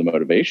back to some of the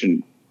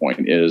motivation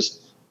point,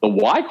 is the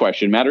why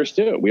question matters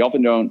too. We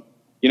often don't,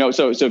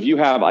 so if you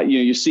have,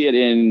 you see it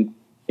in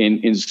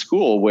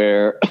school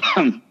where,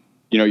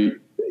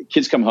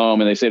 kids come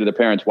home and they say to their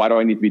parents, why do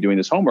I need to be doing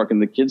this homework?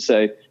 And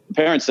the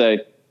parents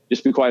say,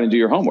 just be quiet and do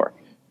your homework,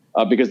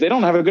 because they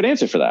don't have a good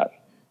answer for that.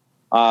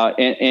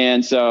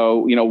 And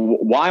so,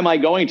 why am I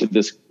going to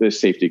this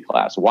safety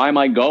class? Why am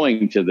I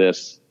going to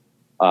this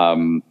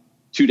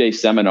 2-day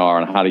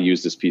seminar on how to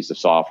use this piece of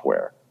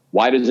software?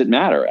 Why does it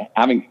matter?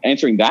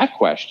 Answering that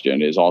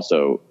question is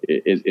also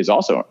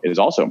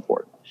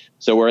important.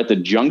 So we're at the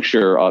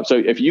juncture of, so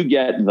if you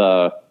get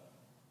the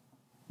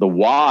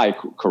why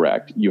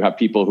correct, you have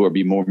people who are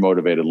be more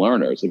motivated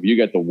learners. If you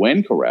get the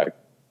when correct,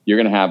 you're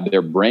going to have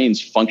their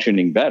brains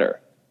functioning better.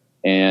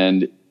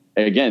 And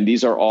again,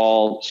 these are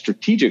all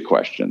strategic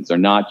questions. They're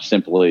not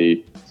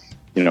simply,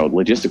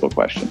 logistical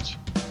questions.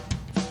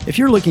 If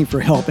you're looking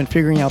for help in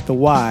figuring out the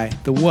why,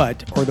 the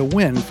what, or the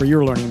when for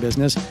your learning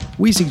business,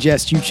 we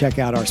suggest you check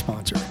out our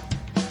sponsor.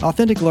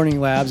 Authentic Learning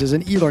Labs is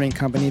an e-learning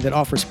company that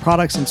offers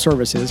products and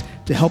services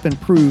to help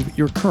improve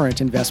your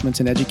current investments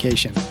in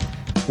education.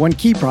 One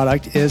key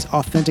product is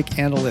Authentic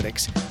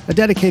Analytics, a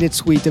dedicated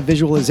suite of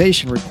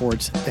visualization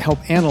reports to help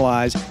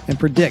analyze and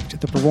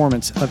predict the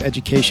performance of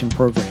education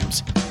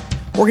programs.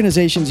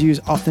 Organizations use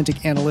Authentic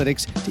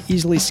Analytics to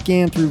easily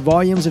scan through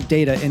volumes of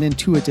data and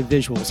intuitive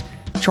visuals,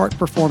 chart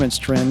performance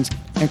trends,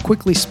 and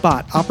quickly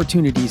spot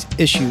opportunities,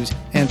 issues,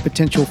 and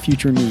potential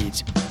future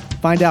needs.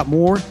 Find out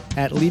more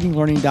at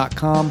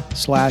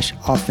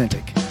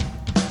leadinglearning.com/authentic.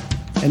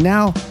 And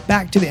now,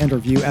 back to the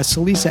interview as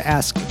Celisa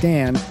asks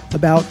Dan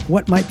about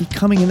what might be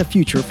coming in the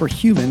future for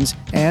humans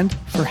and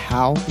for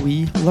how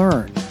we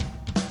learn.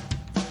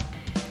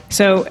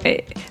 So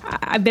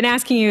I've been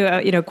asking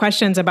you,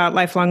 questions about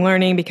lifelong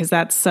learning because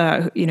that's,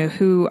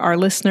 who our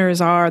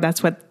listeners are.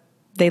 That's what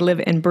they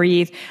live and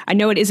breathe. I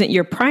know it isn't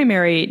your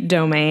primary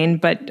domain,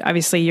 but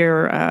obviously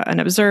you're an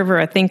observer,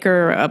 a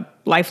thinker, a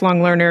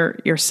lifelong learner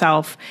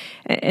yourself.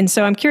 And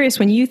so I'm curious,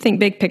 when you think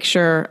big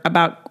picture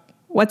about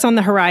what's on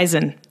the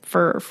horizon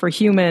for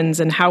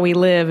humans and how we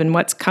live and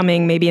what's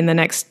coming maybe in the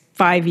next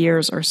 5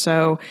 years or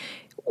so,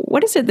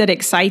 what is it that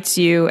excites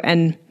you?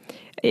 And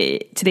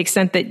to the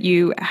extent that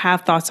you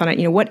have thoughts on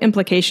it, what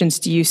implications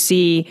do you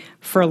see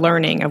for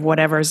learning of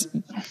whatever's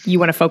you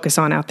want to focus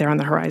on out there on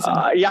the horizon?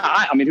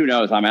 Who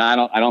knows?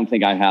 I don't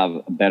think I have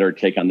a better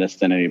take on this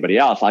than anybody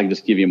else. I can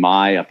just give you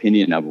my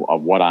opinion of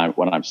what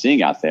I'm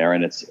seeing out there,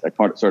 and it's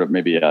sort of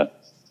maybe a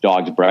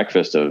dog's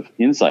breakfast of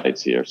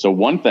insights here. So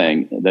one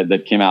thing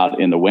that came out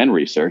in the WEN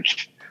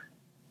research,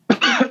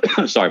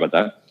 sorry about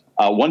that.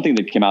 One thing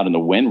that came out in the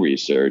WEN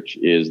research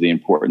is the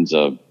importance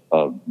of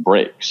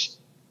breaks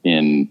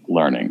in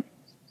learning.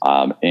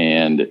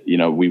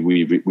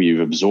 We've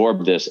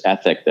absorbed this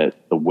ethic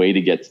that the way to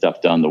get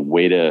stuff done, the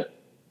way to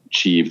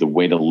achieve, the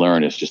way to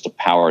learn is just to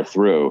power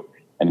through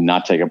and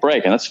not take a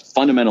break. And that's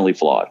fundamentally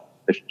flawed.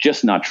 It's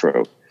just not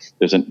true.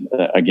 There's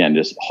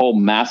this whole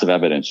massive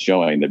evidence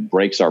showing that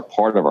breaks are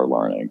part of our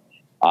learning.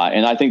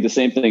 And I think the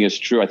same thing is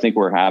true. I think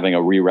we're having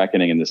a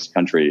re-reckoning in this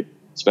country,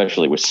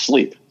 especially with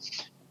sleep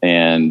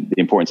and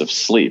the importance of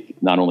sleep,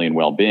 not only in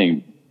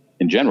well-being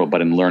in general,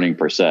 but in learning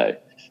per se.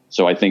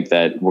 So I think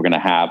that we're going to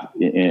have,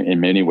 in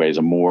many ways,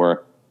 a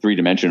more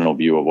three-dimensional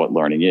view of what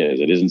learning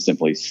is. It isn't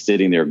simply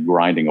sitting there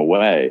grinding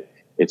away.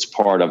 It's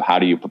part of how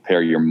do you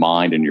prepare your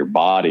mind and your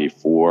body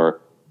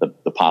for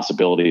the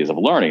possibilities of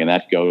learning. And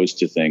that goes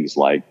to things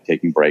like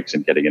taking breaks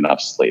and getting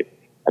enough sleep.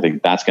 I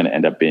think that's going to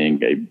end up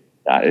being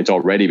it's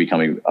already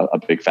becoming a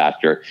big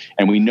factor.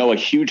 And we know a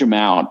huge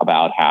amount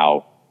about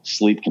how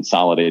sleep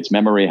consolidates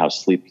memory, how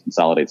sleep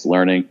consolidates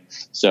learning.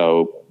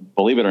 So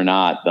believe it or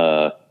not,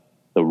 the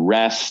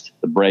rest,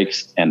 the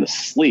breaks, and the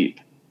sleep,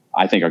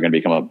 I think, are going to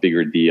become a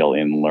bigger deal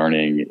in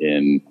learning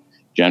in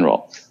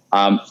general.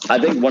 I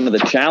think one of the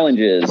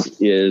challenges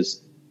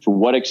is to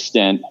what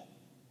extent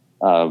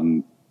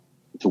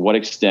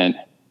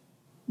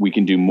we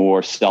can do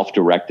more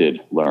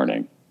self-directed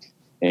learning,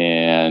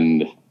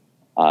 and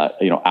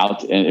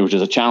which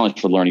is a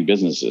challenge for learning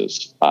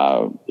businesses.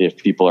 If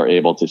people are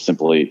able to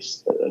simply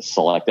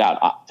select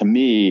out, to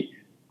me,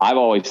 I've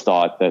always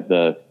thought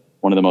that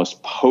one of the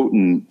most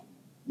potent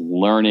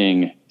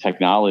learning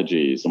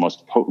technologies, the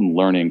most potent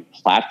learning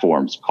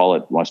platforms, call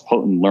it most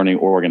potent learning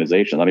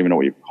organizations, I don't even know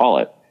what you call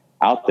it,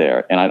 out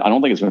there. And I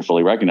don't think it's been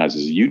fully recognized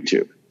as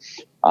YouTube.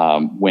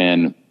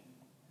 When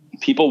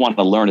people want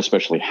to learn,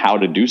 especially how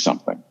to do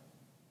something,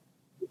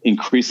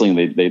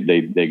 increasingly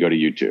they go to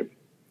YouTube.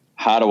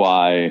 How do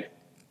I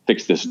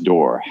fix this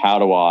door? How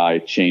do I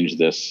change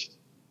this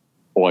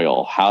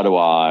oil? How do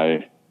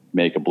I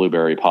make a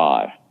blueberry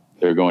pie?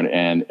 They're going to,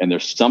 and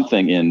there's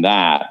something in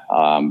that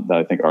that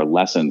I think are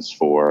lessons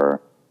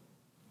for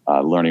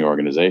learning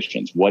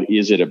organizations. What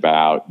is it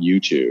about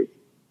YouTube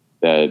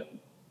that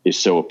is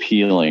so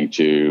appealing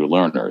to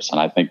learners? And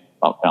I think,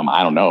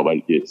 I don't know, but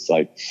it's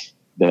like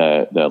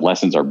the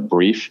lessons are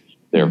brief.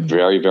 They're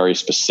very, very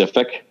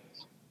specific.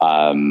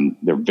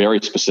 They're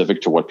very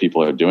specific to what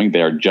people are doing.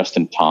 They're just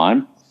in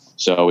time.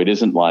 So it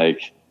isn't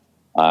like,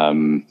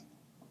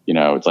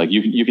 it's like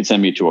you can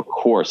send me to a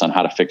course on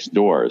how to fix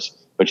doors.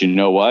 But you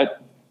know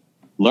what?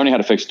 Learning how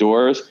to fix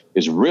doors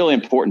is really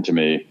important to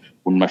me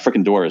when my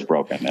freaking door is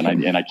broken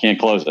and I can't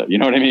close it. You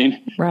know what I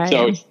mean? Right.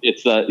 So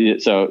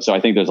so I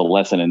think there's a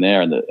lesson in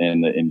there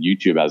in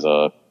YouTube as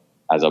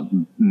a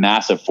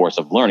massive force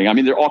of learning. I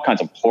mean, there are all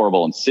kinds of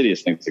horrible,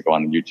 insidious things that go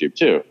on YouTube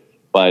too,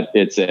 but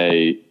it's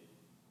a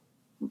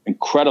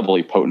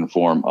incredibly potent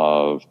form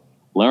of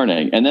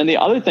learning. And then the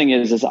other thing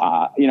is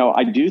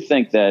I do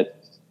think that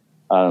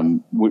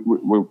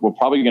we're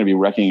probably going to be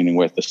reckoning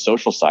with the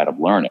social side of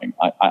learning.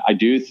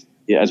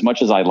 as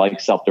much as I like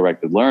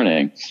self-directed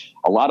learning,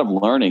 a lot of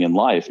learning in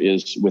life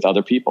is with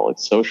other people.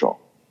 It's social.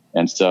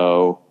 And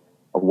so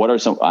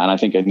and I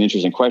think an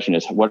interesting question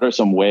is, what are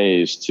some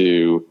ways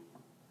to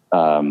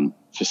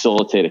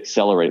facilitate,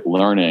 accelerate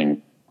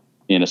learning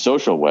in a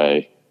social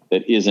way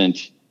that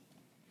isn't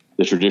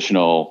the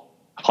traditional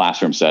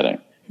classroom setting?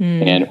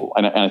 And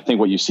I think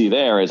what you see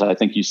there is, I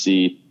think you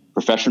see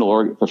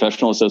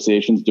professional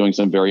associations doing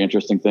some very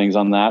interesting things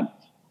on that.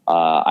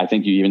 I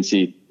think you even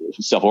see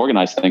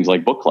self-organized things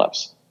like book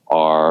clubs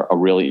are a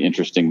really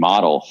interesting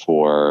model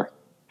for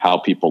how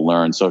people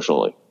learn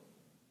socially.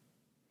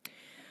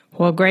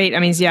 Well, great. I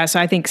mean, yeah, so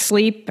I think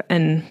sleep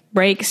and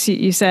breaks,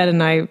 you said,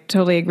 and I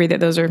totally agree that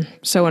those are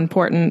so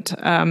important.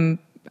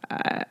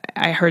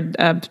 I heard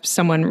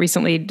someone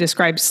recently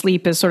describe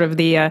sleep as sort of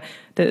the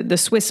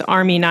Swiss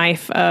Army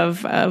knife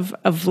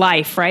of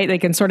life, right? They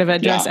can sort of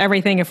address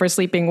everything. If we're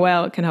sleeping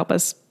well, it can help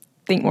us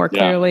think more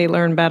clearly,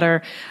 learn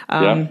better,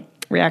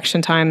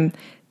 reaction time.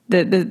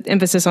 The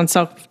emphasis on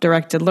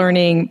self-directed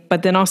learning,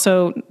 but then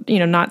also,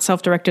 not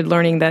self-directed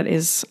learning that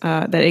is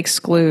that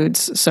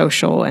excludes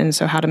social, and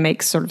so how to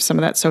make sort of some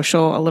of that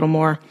social a little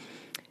more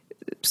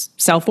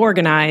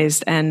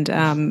self-organized and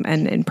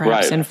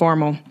perhaps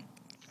informal.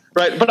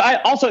 Right, but I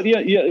also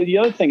the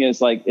other thing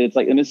is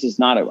and this is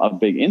not a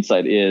big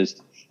insight,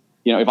 is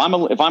if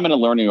I'm in a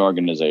learning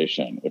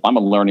organization,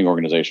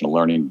 a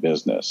learning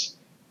business,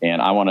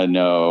 and I want to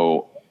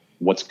know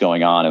what's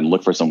going on and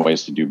look for some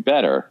ways to do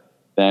better,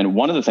 then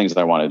one of the things that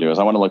I want to do is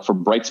I want to look for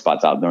bright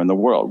spots out there in the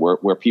world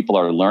where people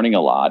are learning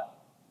a lot,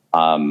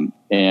 and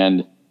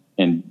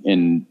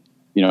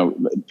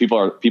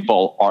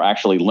people are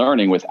actually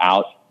learning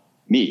without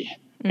me.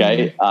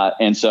 Okay,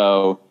 and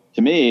so.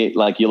 To me,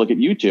 you look at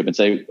YouTube and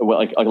say,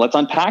 well, let's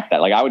unpack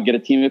that. I would get a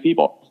team of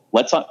people.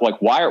 Why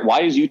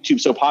is YouTube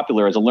so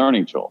popular as a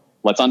learning tool?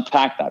 Let's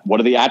unpack that. What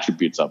are the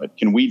attributes of it?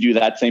 Can we do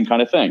that same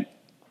kind of thing?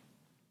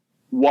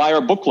 Why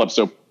are book clubs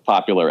so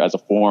popular as a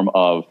form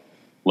of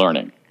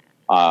learning?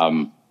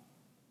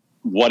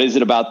 What is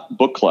it about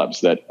book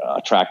clubs that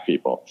attract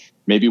people?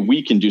 Maybe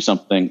we can do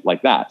something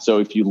like that. So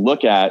if you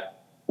look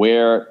at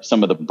where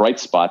some of the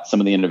bright spots, some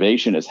of the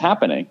innovation is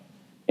happening,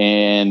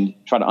 and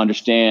try to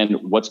understand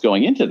what's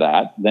going into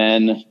that,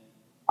 then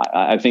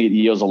I think it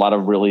yields a lot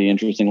of really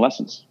interesting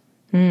lessons.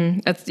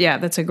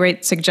 That's a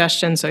great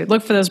suggestion. So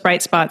look for those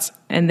bright spots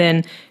and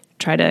then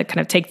try to kind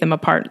of take them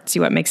apart,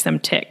 see what makes them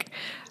tick.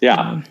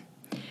 Yeah.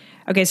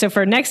 Okay, so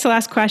for next to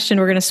last question,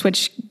 we're going to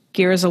switch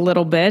gears a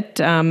little bit.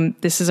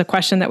 This is a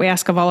question that we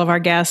ask of all of our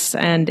guests,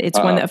 and it's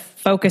one that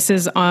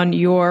focuses on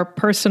your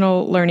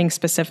personal learning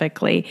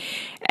specifically.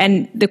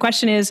 And the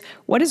question is,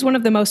 what is one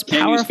of the most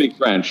powerful... Can you speak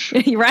French?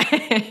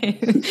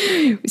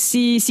 Right.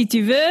 Si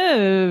tu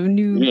veux,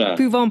 nous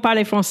pouvons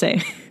parler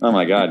français. Oh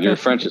my God, your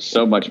French is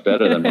so much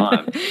better than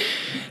mine.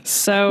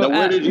 So,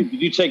 now, how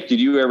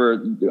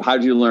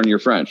did you learn your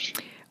French?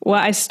 Well,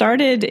 I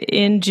started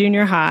in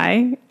junior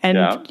high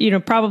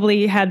and,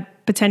 probably had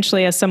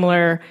potentially a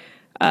similar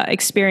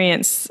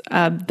experience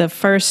the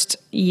first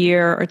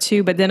year or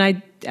two, but then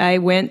I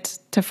went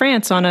to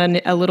France on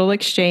a little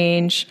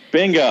exchange.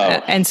 Bingo.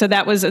 And so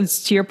that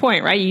was, to your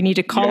point, right? You need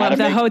to call up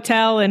the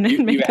hotel and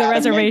make the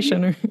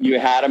reservation. You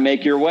had to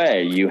make your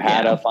way. You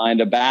had to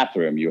find a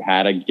bathroom. You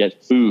had to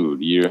get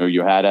food.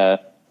 You had to,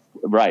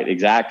 right,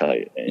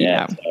 exactly.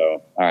 Yeah.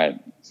 So, all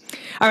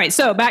right.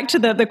 So back to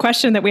the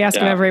question that we ask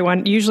of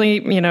everyone,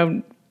 usually,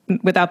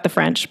 without the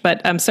French.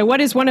 But so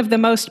what is one of the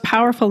most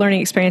powerful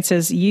learning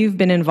experiences you've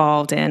been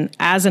involved in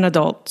as an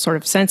adult, sort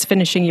of since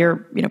finishing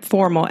your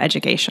formal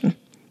education?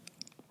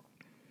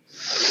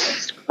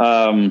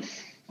 I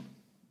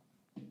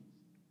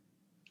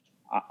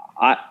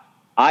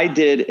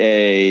did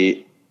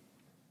a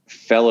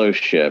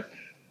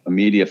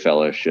media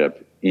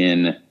fellowship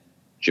in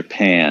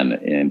Japan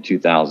in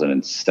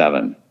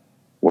 2007.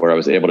 Where I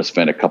was able to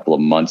spend a couple of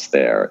months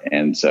there.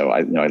 And so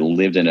I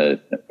lived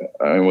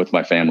with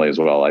my family as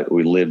well.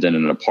 We lived in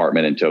an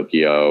apartment in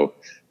Tokyo.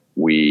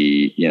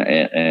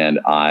 And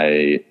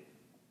I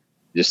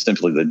just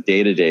simply the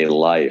day-to-day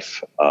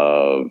life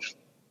of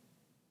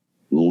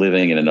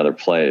living in another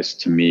place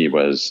to me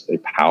was a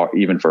power,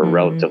 even for a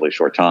relatively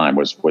short time,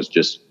 was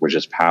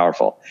just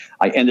powerful.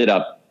 I ended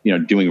up,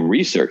 doing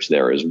research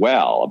there as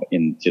well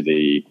in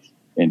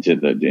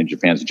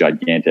Japan's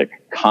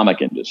gigantic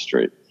comic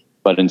industry.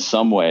 But in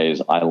some ways,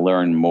 I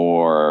learned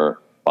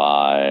more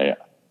by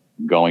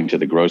going to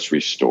the grocery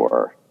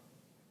store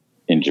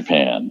in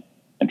Japan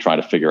and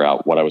trying to figure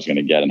out what I was going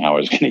to get and how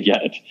I was going to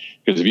get it.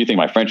 Because if you think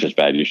my French is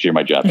bad, you should hear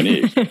my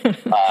Japanese.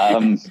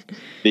 Going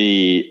to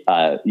the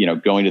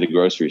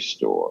grocery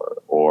store,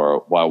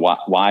 or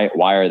why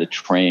are the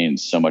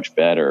trains so much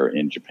better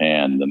in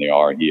Japan than they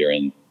are here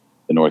in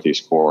the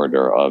Northeast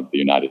Corridor of the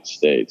United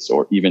States?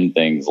 Or even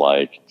things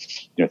like,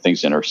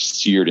 things that are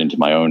seared into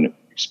my own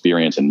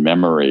experience and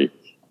memory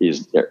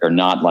are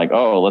not like,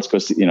 oh, let's go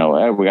see, we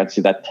got to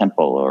see that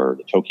temple or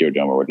the Tokyo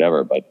Dome or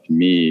whatever. But to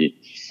me,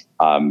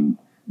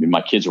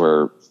 my kids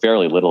were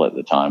fairly little at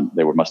the time.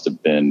 They must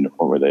have been,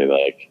 what were they,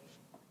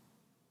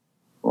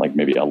 like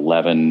maybe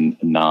 11,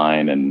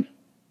 9, and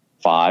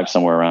 5,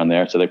 somewhere around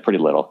there. So they're pretty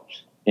little.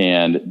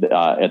 And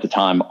at the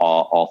time,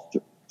 all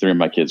 3 of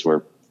my kids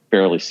were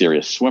fairly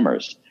serious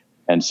swimmers.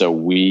 And so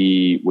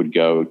we would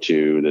go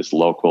to this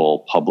local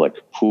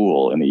public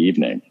pool in the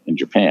evening in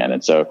Japan.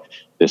 And so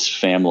this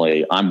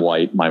family, I'm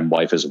white, my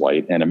wife is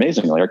white, and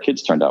amazingly, our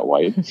kids turned out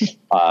white.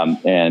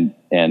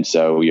 And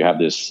so you have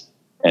this,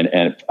 and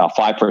a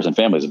 5-person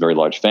family is a very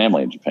large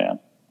family in Japan.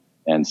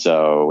 And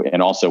so,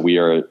 and also we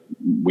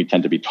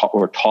tend to be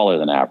we're taller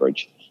than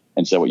average.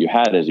 And so what you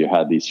had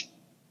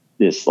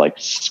this like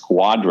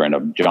squadron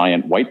of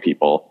giant white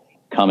people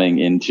coming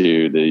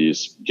into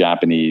these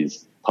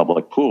Japanese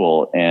public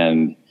pool.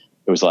 And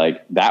it was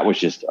like, that was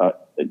just,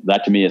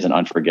 that to me is an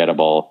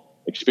unforgettable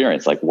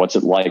experience. Like, what's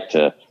it like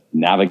to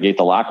navigate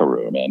the locker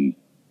room and,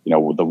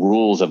 the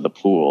rules of the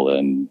pool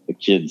and the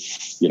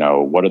kids,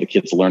 what are the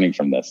kids learning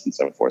from this and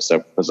so forth.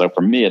 So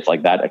for me, it's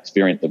like that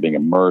experience of being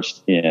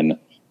immersed in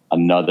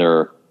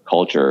another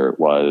culture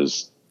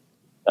was,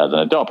 as an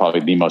adult, probably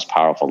the most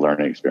powerful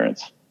learning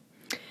experience.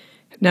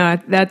 No,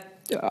 that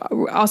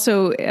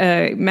also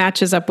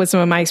matches up with some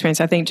of my experience.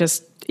 I think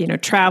just,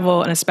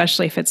 travel, and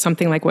especially if it's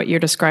something like what you're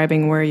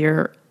describing where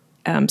you're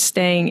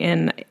staying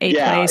in a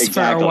place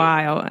for a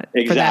while,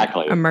 for that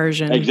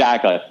immersion.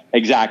 Exactly.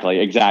 It's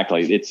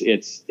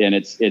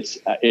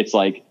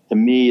like, to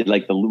me,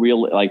 like the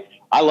real, like,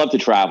 I love to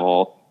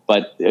travel,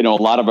 but a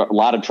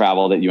lot of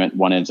travel that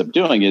one ends up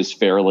doing is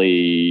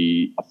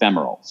fairly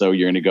ephemeral. So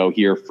you're going to go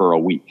here for a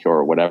week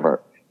or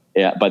whatever.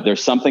 Yeah, but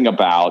there's something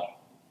about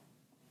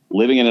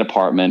living in an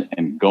apartment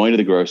and going to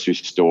the grocery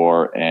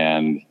store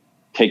and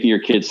taking your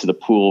kids to the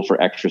pool for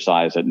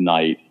exercise at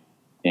night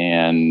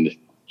and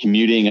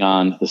commuting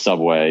on the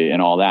subway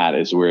and all that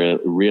is where,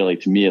 really,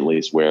 to me at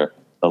least, where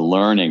the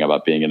learning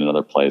about being in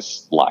another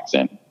place locks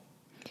in.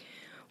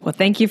 Well,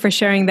 thank you for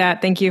sharing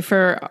that. Thank you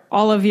for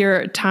all of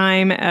your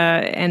time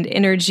and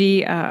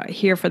energy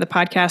here for the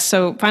podcast.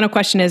 So final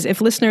question is, if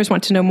listeners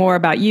want to know more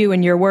about you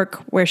and your work,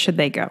 where should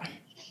they go?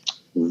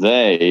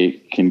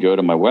 They can go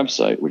to my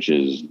website, which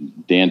is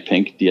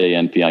danpink,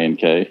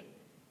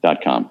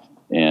 DANPINK.com.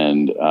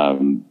 And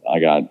I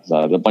got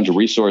a bunch of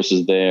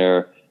resources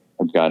there.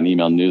 I've got an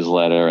email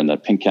newsletter and the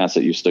Pinkcast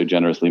that you so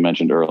generously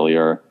mentioned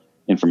earlier,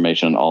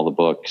 information on all the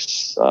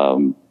books,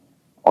 all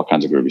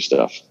kinds of groovy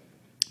stuff.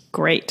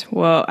 Great.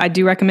 Well, I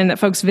do recommend that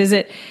folks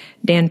visit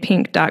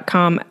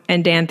danpink.com.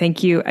 And Dan,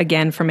 thank you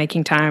again for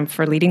making time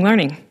for Leading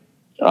Learning.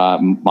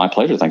 My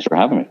pleasure. Thanks for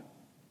having me.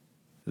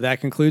 That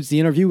concludes the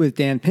interview with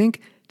Dan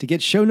Pink. To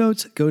get show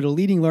notes, go to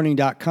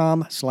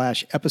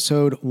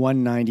leadinglearning.com/episode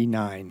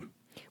 199.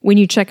 When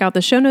you check out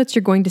the show notes,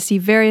 you're going to see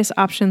various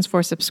options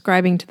for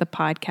subscribing to the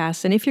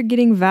podcast. And if you're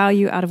getting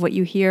value out of what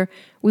you hear,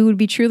 we would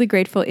be truly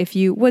grateful if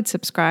you would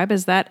subscribe,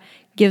 as that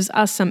gives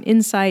us some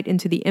insight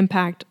into the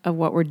impact of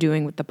what we're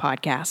doing with the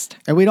podcast.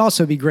 And we'd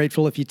also be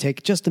grateful if you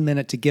take just a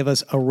minute to give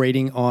us a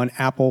rating on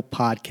Apple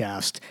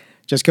Podcast.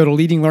 Just go to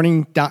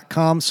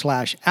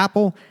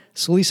leadinglearning.com/Apple.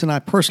 Celeste and I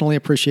personally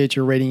appreciate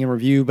your rating and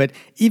review, but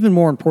even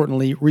more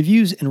importantly,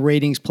 reviews and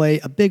ratings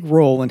play a big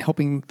role in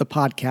helping the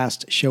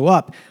podcast show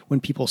up when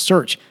people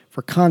search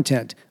for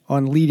content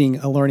on leading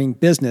a learning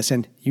business,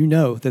 and you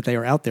know that they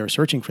are out there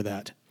searching for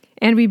that.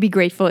 And we'd be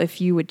grateful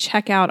if you would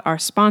check out our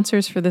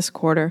sponsors for this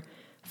quarter.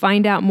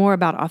 Find out more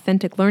about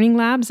Authentic Learning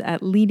Labs at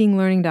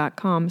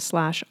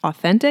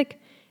leadinglearning.com/authentic,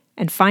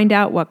 and find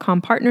out what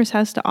CommPartners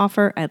has to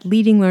offer at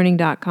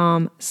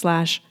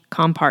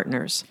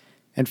leadinglearning.com/CommPartners.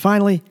 And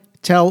finally,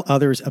 tell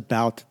others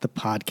about the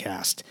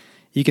podcast.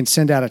 You can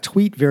send out a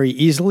tweet very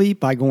easily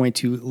by going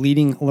to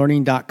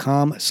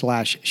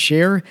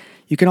leadinglearning.com/share.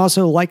 You can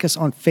also like us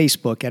on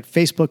Facebook at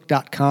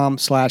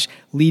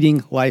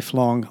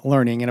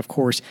facebook.com/leadinglifelonglearning. And of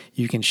course,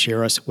 you can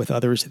share us with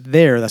others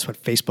there. That's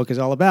what Facebook is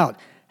all about.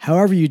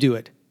 However you do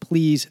it,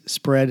 please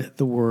spread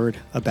the word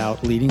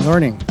about leading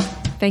learning.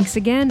 Thanks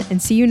again,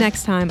 and see you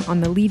next time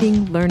on the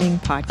Leading Learning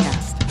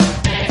Podcast.